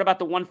introductory plan. What about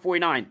the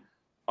 $149?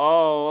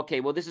 Oh,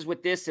 okay. Well, this is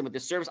with this and with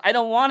this service. I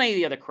don't want any of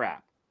the other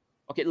crap.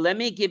 Okay, let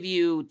me give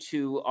you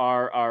to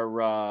our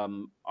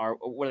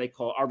what do they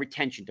call it? Our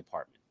retention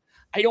department.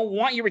 I don't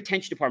want your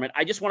retention department.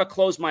 I just want to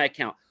close my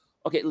account.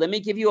 Okay, let me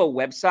give you a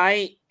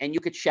website and you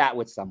could chat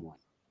with someone.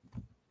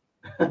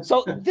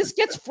 So this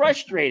gets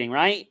frustrating,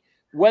 right?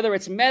 Whether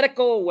it's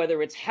medical,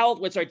 whether it's health,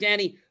 whether it's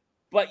identity,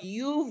 but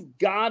you've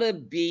got to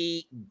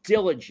be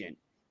diligent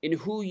in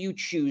who you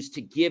choose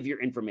to give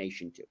your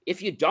information to.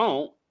 If you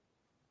don't,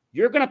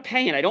 you're going to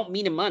pay, and I don't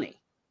mean in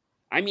money.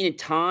 I mean in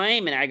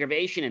time and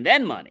aggravation and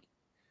then money.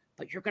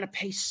 But you're going to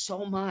pay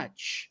so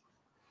much.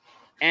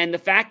 And the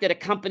fact that a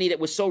company that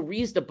was so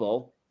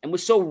reasonable and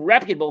was so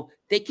reputable,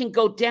 they can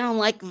go down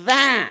like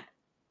that.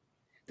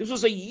 This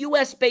was a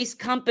U.S.-based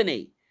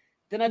company.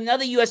 Then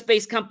another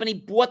U.S.-based company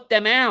bought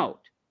them out.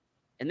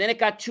 And then it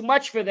got too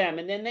much for them.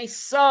 And then they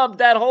subbed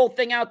that whole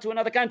thing out to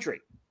another country.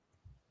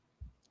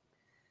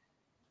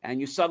 And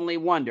you suddenly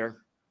wonder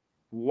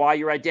why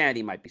your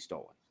identity might be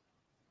stolen.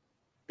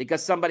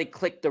 Because somebody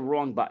clicked the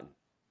wrong button.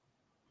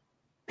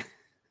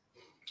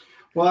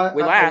 Well,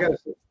 we laugh.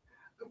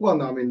 Well,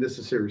 no, I mean, this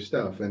is serious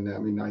stuff. And I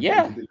mean, I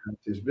think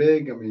it's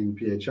big. I mean,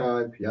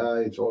 PHI, PI,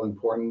 it's all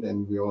important.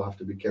 And we all have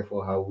to be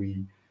careful how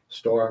we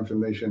store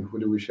information. Who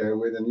do we share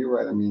with? And you're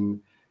right. I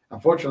mean,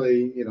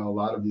 unfortunately, a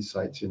lot of these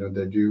sites,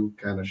 they do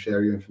kind of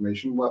share your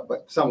information.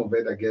 But some of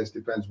it, I guess,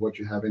 depends what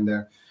you have in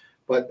there.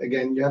 But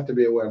again, you have to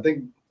be aware. I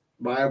think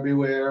buyer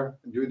beware,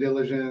 due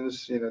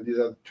diligence, these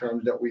are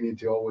terms that we need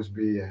to always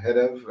be ahead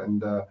of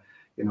and,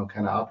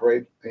 kind of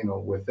operate,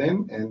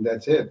 within, and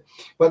that's it.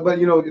 But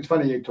it's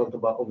funny you talked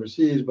about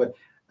overseas, but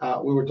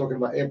we were talking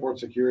about airport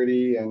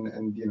security and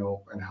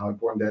how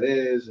important that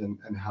is and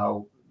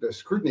how the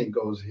scrutiny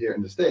goes here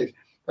in the States.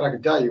 But I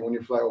can tell you, when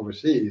you fly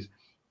overseas,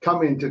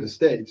 coming to the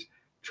States,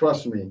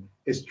 trust me,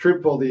 it's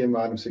triple the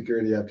amount of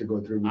security you have to go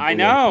through. I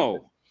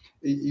know.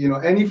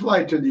 Any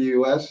flight to the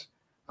U.S.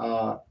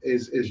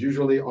 Is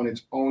usually on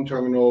its own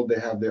terminal. They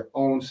have their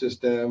own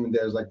system.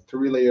 There's like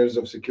 3 layers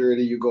of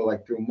security. You go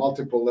like through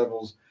multiple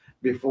levels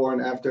before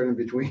and after and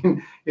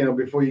between,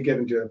 before you get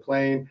into a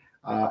plane.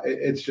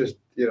 It's just,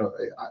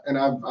 and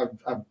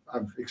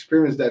I've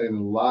experienced that in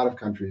a lot of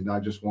countries,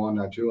 not just one,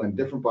 not two, and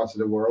different parts of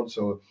the world.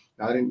 So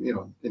not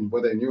in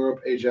whether in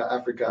Europe, Asia,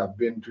 Africa, I've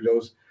been to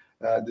those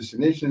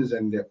destinations,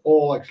 and they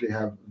all actually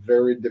have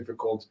very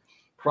difficult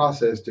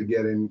process to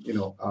get in,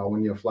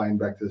 when you're flying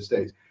back to the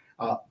States.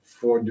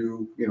 For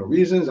due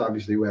reasons.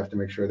 Obviously, we have to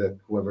make sure that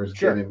whoever's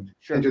getting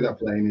into that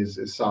plane is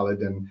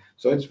solid, and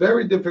so it's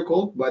very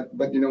difficult.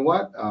 But you know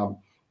what?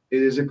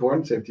 It is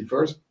important, safety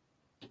first,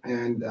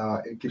 and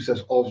it keeps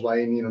us all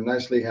flying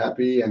nicely,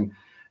 happy, and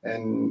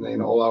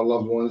all our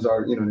loved ones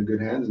are in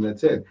good hands, and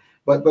that's it.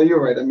 But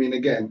you're right. I mean,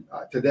 again,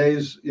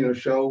 today's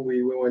show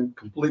we went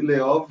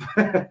completely off.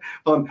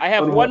 I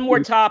have one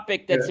more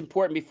topic that's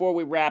important before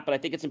we wrap, but I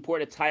think it's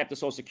important to tie up the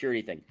Social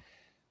Security thing.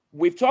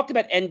 We've talked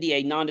about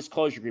NDA,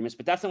 non-disclosure agreements,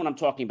 but that's not what I'm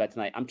talking about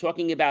tonight. I'm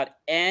talking about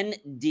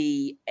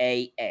NDAA.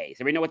 Does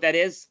everybody know what that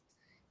is?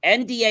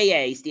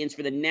 NDAA stands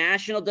for the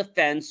National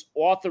Defense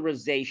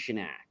Authorization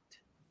Act.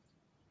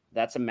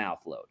 That's a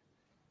mouthload.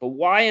 But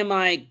why am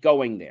I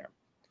going there?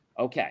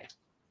 Okay.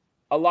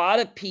 A lot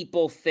of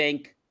people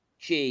think,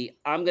 gee,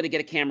 I'm going to get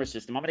a camera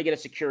system. I'm going to get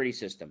a security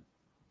system.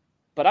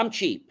 But I'm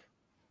cheap.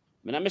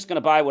 I mean, I'm just going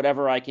to buy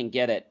whatever I can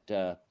get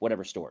at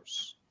whatever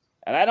stores.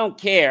 And I don't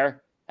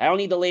care. I don't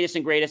need the latest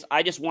and greatest.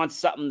 I just want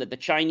something that the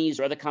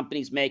Chinese or other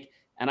companies make,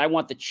 and I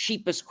want the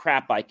cheapest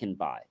crap I can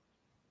buy.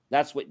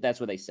 That's what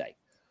they say.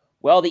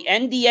 Well, the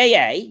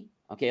NDAA,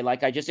 okay,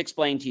 like I just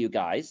explained to you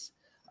guys,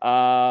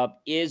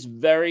 is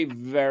very,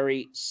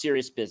 very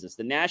serious business.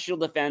 The National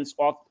Defense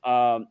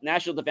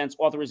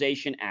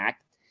Authorization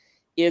Act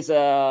is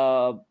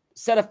a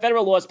set of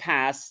federal laws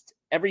passed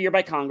every year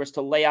by Congress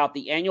to lay out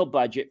the annual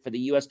budget for the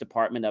U.S.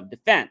 Department of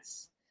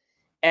Defense.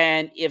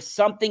 And if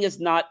something is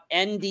not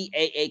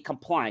NDAA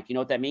compliant, you know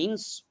what that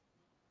means?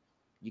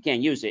 You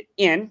can't use it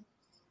in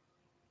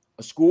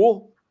a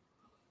school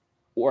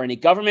or any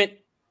government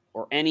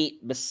or any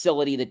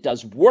facility that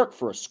does work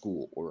for a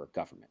school or a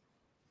government.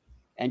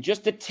 And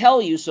just to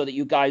tell you so that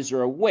you guys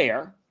are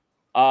aware,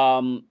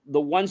 the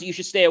ones that you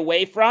should stay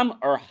away from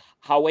are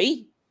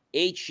Huawei,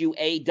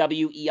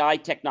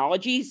 HUAWEI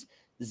Technologies,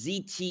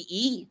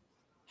 ZTE,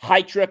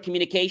 Hydra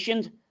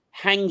Communications,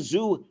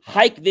 Hangzhou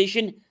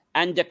Hikvision,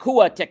 and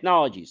Dakua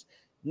Technologies.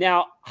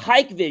 Now,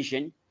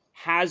 Hikvision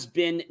has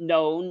been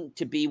known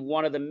to be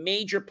one of the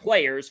major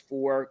players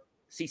for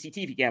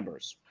CCTV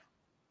cameras.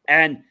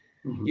 And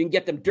you can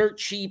get them dirt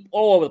cheap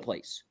all over the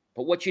place.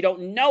 But what you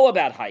don't know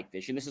about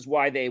Hikvision, and this is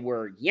why they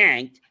were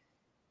yanked,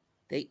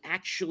 they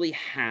actually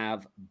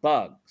have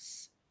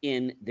bugs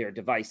in their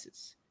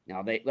devices.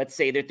 Now, let's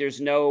say that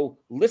there's no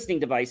listening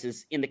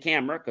devices in the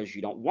camera because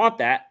you don't want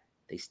that.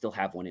 They still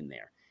have one in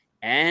there.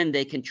 And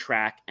they can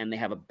track, and they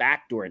have a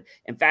backdoor.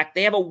 In fact,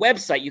 they have a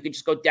website. You can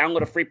just go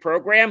download a free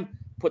program,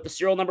 put the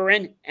serial number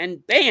in,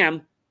 and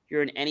bam,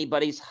 you're in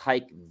anybody's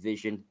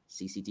Hikvision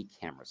CCT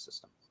camera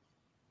system.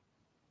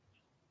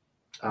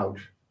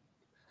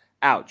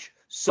 Ouch.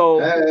 So,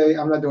 hey,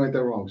 I'm not doing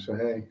anything wrong. So,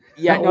 hey.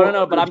 Yeah,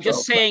 no. But I'm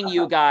just saying,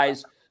 you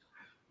guys,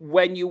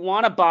 when you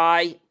want to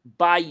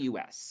buy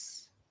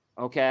US,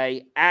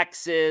 okay,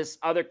 Axis,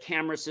 other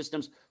camera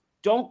systems,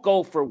 don't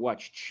go for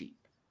what's cheap.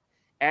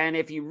 And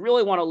if you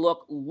really want to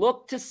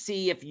look to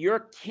see if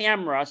your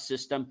camera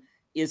system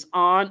is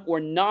on or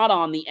not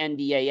on the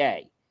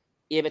NDAA.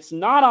 If it's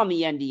not on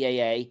the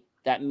NDAA,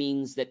 that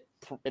means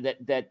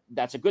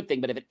that's a good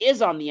thing. But if it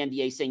is on the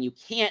NDAA saying you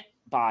can't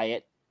buy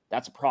it,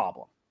 that's a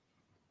problem.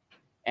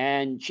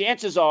 And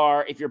chances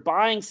are, if you're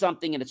buying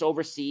something and it's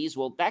overseas,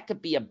 well, that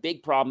could be a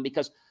big problem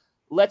because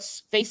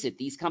let's face it,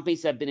 these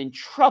companies have been in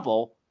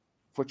trouble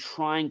for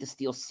trying to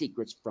steal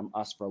secrets from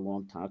us for a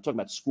long time. I'm talking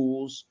about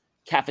schools,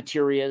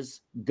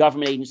 cafeterias,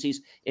 government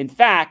agencies. In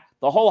fact,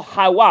 the whole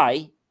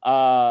Hawaii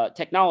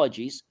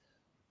technologies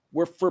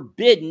were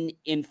forbidden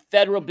in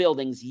federal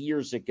buildings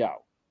years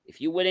ago.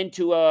 If you went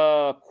into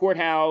a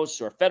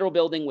courthouse or a federal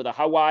building with a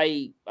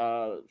Hawaii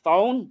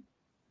phone,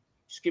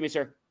 excuse me,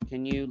 sir,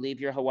 can you leave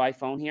your Hawaii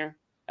phone here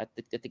at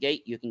the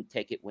gate? You can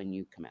take it when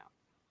you come out.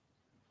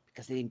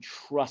 Because they didn't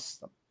trust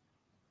them.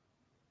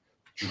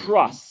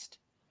 Trust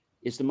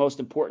is the most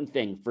important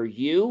thing for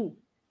you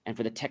and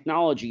for the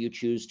technology you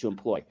choose to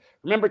employ.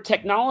 Remember,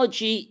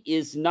 technology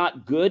is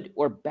not good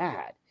or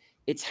bad.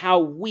 It's how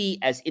we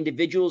as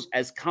individuals,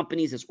 as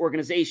companies, as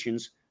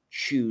organizations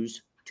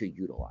choose to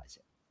utilize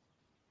it.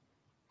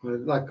 Well,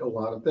 like a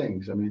lot of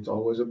things. I mean, it's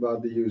always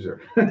about the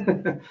user.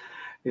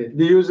 The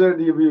user,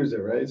 the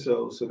abuser, right?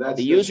 So that's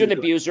the user and the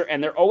abuser,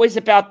 and they're always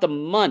about the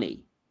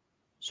money.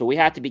 So we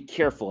have to be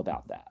careful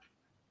about that.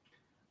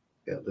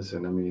 Yeah,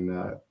 listen, I mean,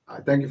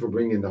 I thank you for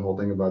bringing the whole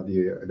thing about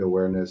the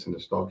awareness and the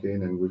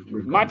stalking, and we've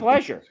my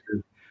pleasure.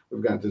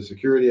 We've gone to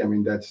security. I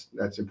mean, that's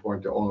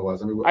important to all of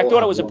us. I mean, I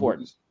thought it was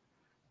important.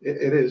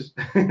 It is,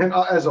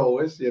 as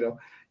always. You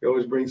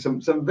always bring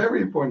some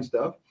very important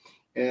stuff,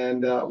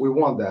 and we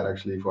want that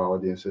actually for our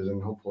audiences,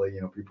 and hopefully,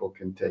 people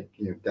can take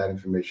that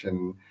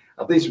information,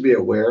 at least be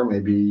aware.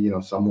 Maybe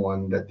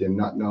someone that did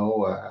not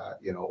know,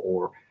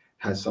 or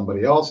has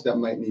somebody else that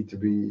might need to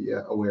be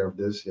aware of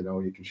this.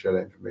 You can share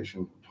that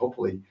information.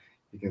 Hopefully,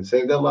 you can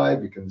save their life.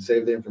 You can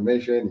save the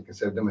information. You can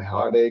save them a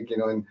heartache.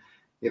 And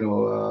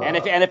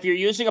if you're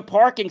using a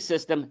parking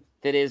system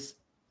that is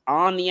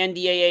on the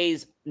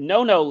NDAA's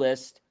no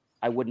list,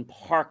 I wouldn't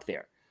park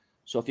there.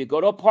 So if you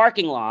go to a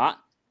parking lot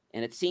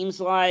and it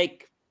seems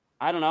like,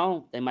 I don't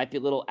know, they might be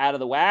a little out of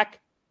the whack,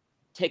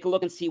 take a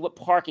look and see what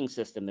parking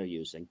system they're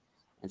using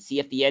and see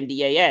if the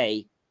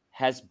NDAA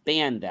has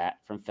banned that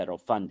from federal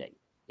funding.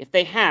 If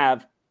they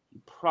have,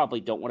 you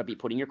probably don't want to be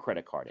putting your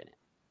credit card in it.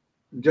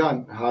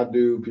 John,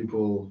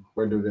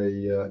 where do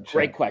they check?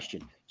 Great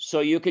question. So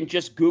you can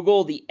just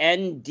Google the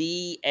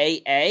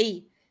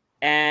NDAA,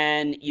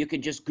 and you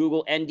can just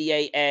Google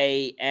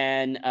NDAA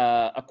and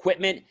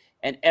equipment,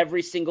 and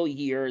every single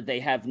year they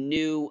have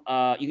new,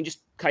 you can just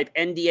type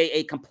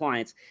NDAA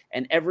compliance,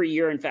 and every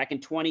year, in fact, in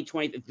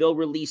 2020, they'll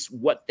release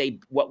what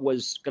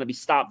was going to be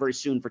stopped very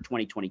soon for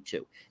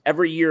 2022.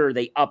 Every year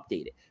they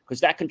update it because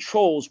that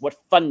controls what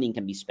funding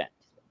can be spent.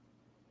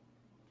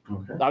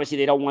 Okay. Obviously,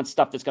 they don't want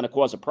stuff that's going to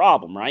cause a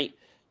problem, right?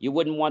 You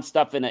wouldn't want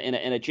stuff in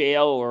a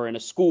jail or in a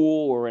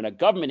school or in a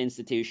government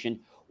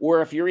institution,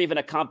 or if you're even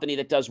a company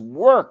that does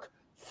work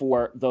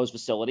for those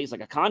facilities,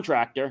 like a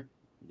contractor,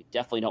 you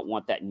definitely don't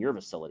want that in your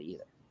facility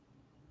either.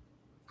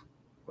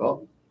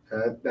 Well,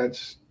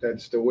 that's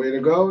the way to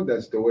go.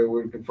 That's the way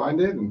we can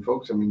find it. And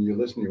folks, I mean, you're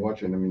listening, you're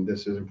watching. I mean,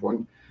 this is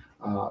important.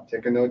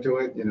 Take a note to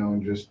it,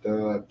 and just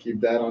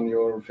keep that on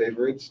your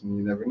favorites, and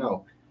you never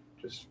know.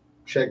 Just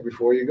check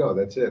before you go.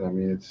 That's it. I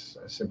mean, it's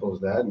as simple as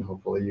that, and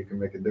hopefully you can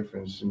make a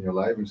difference in your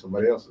life and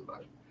somebody else's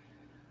life.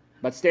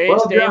 But stay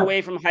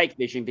away from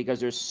Hikvision because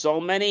there's so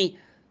many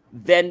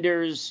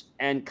vendors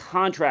and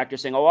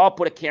contractors saying, "Oh, I'll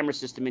put a camera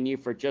system in you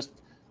for just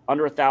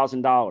under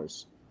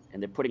 $1,000,"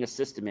 and they're putting a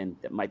system in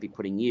that might be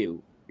putting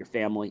you, your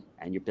family,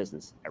 and your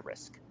business at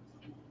risk.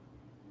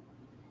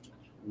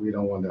 We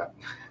don't want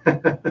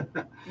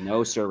that.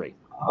 No, sirree.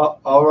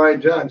 All right,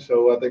 John.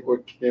 So I think we're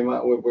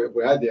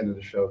at the end of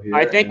the show here.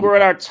 I think we're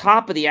at our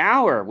top of the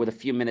hour with a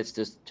few minutes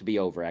to be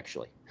over,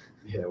 actually.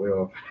 Yeah, we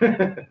are.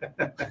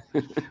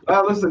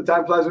 Well, listen,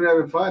 time flies when you're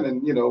having fun,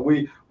 and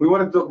we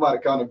want to talk about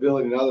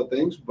accountability and other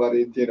things, but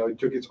it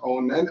took its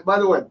own. And by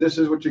the way, this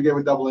is what you get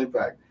with Double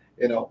Impact.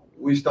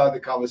 We start the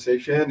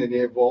conversation and it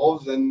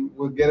evolves, and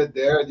we'll get it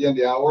there at the end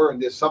of the hour,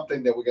 and there's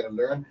something that we're going to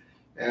learn,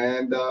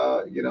 and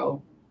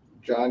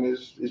John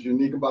is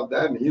unique about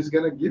that, and he's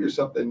going to give you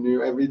something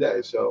new every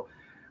day. So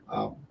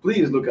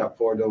please look out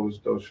for those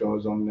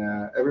shows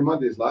on every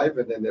Monday's live,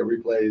 and then their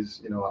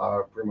replays,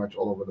 are pretty much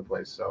all over the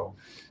place. So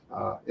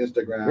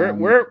Instagram,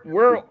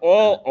 we're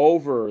all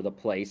over the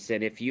place,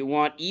 and if you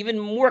want even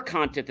more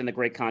content than the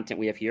great content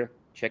we have here,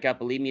 check out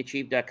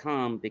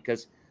believemeachieve.com,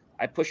 because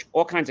I push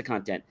all kinds of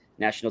content.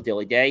 National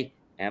Daily Day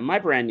and my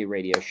brand new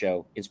radio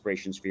show,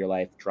 Inspirations for Your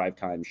Life, Drive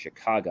Time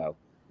Chicago,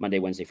 Monday,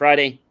 Wednesday,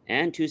 Friday,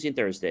 and Tuesday and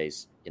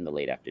Thursdays in the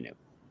late afternoon.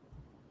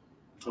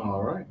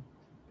 All right,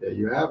 there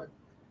you have it.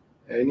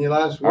 Any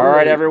last words? All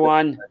right,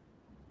 everyone.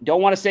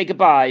 Don't want to say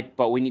goodbye,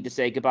 but we need to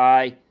say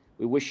goodbye.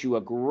 We wish you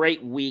a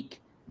great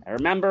week. And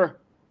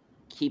remember,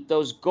 keep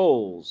those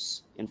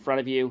goals in front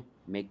of you.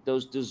 Make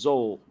those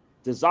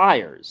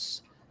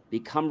desires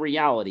become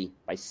reality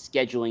by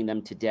scheduling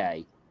them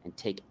today, and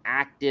take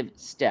active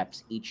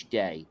steps each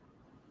day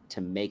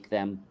to make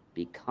them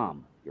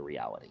become your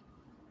reality.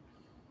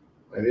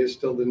 It is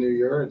still the new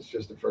year. It's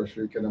just the first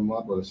week of the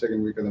month, or the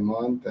second week of the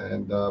month,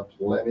 and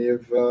plenty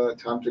of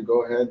time to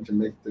go ahead and to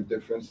make the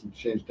difference and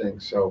change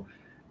things. So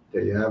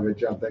there you have it,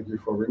 John. Thank you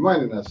for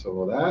reminding us of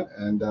all that.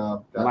 And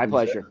my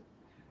pleasure.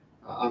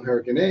 I'm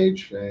Hurricane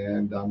H,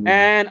 and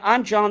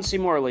I'm John C.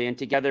 Morley, and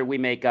together we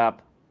make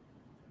up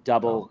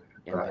Double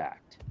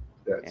Impact.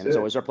 And it's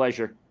always our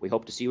pleasure. We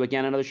hope to see you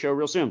again on another show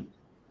real soon.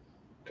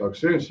 Talk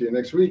soon. See you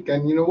next week.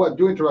 And you know what?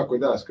 Do interact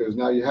with us, because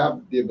now you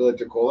have the ability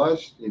to call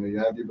us. You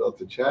have the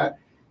ability to chat.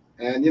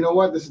 And you know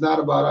what? This is not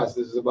about us.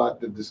 This is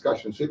about the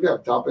discussion. So if you have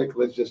a topic,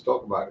 let's just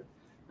talk about it.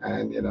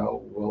 And,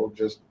 we'll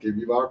just give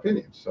you our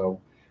opinions. So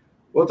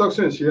we'll talk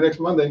soon. See you next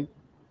Monday.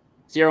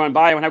 See you, everyone.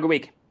 Bye. Have a good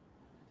week.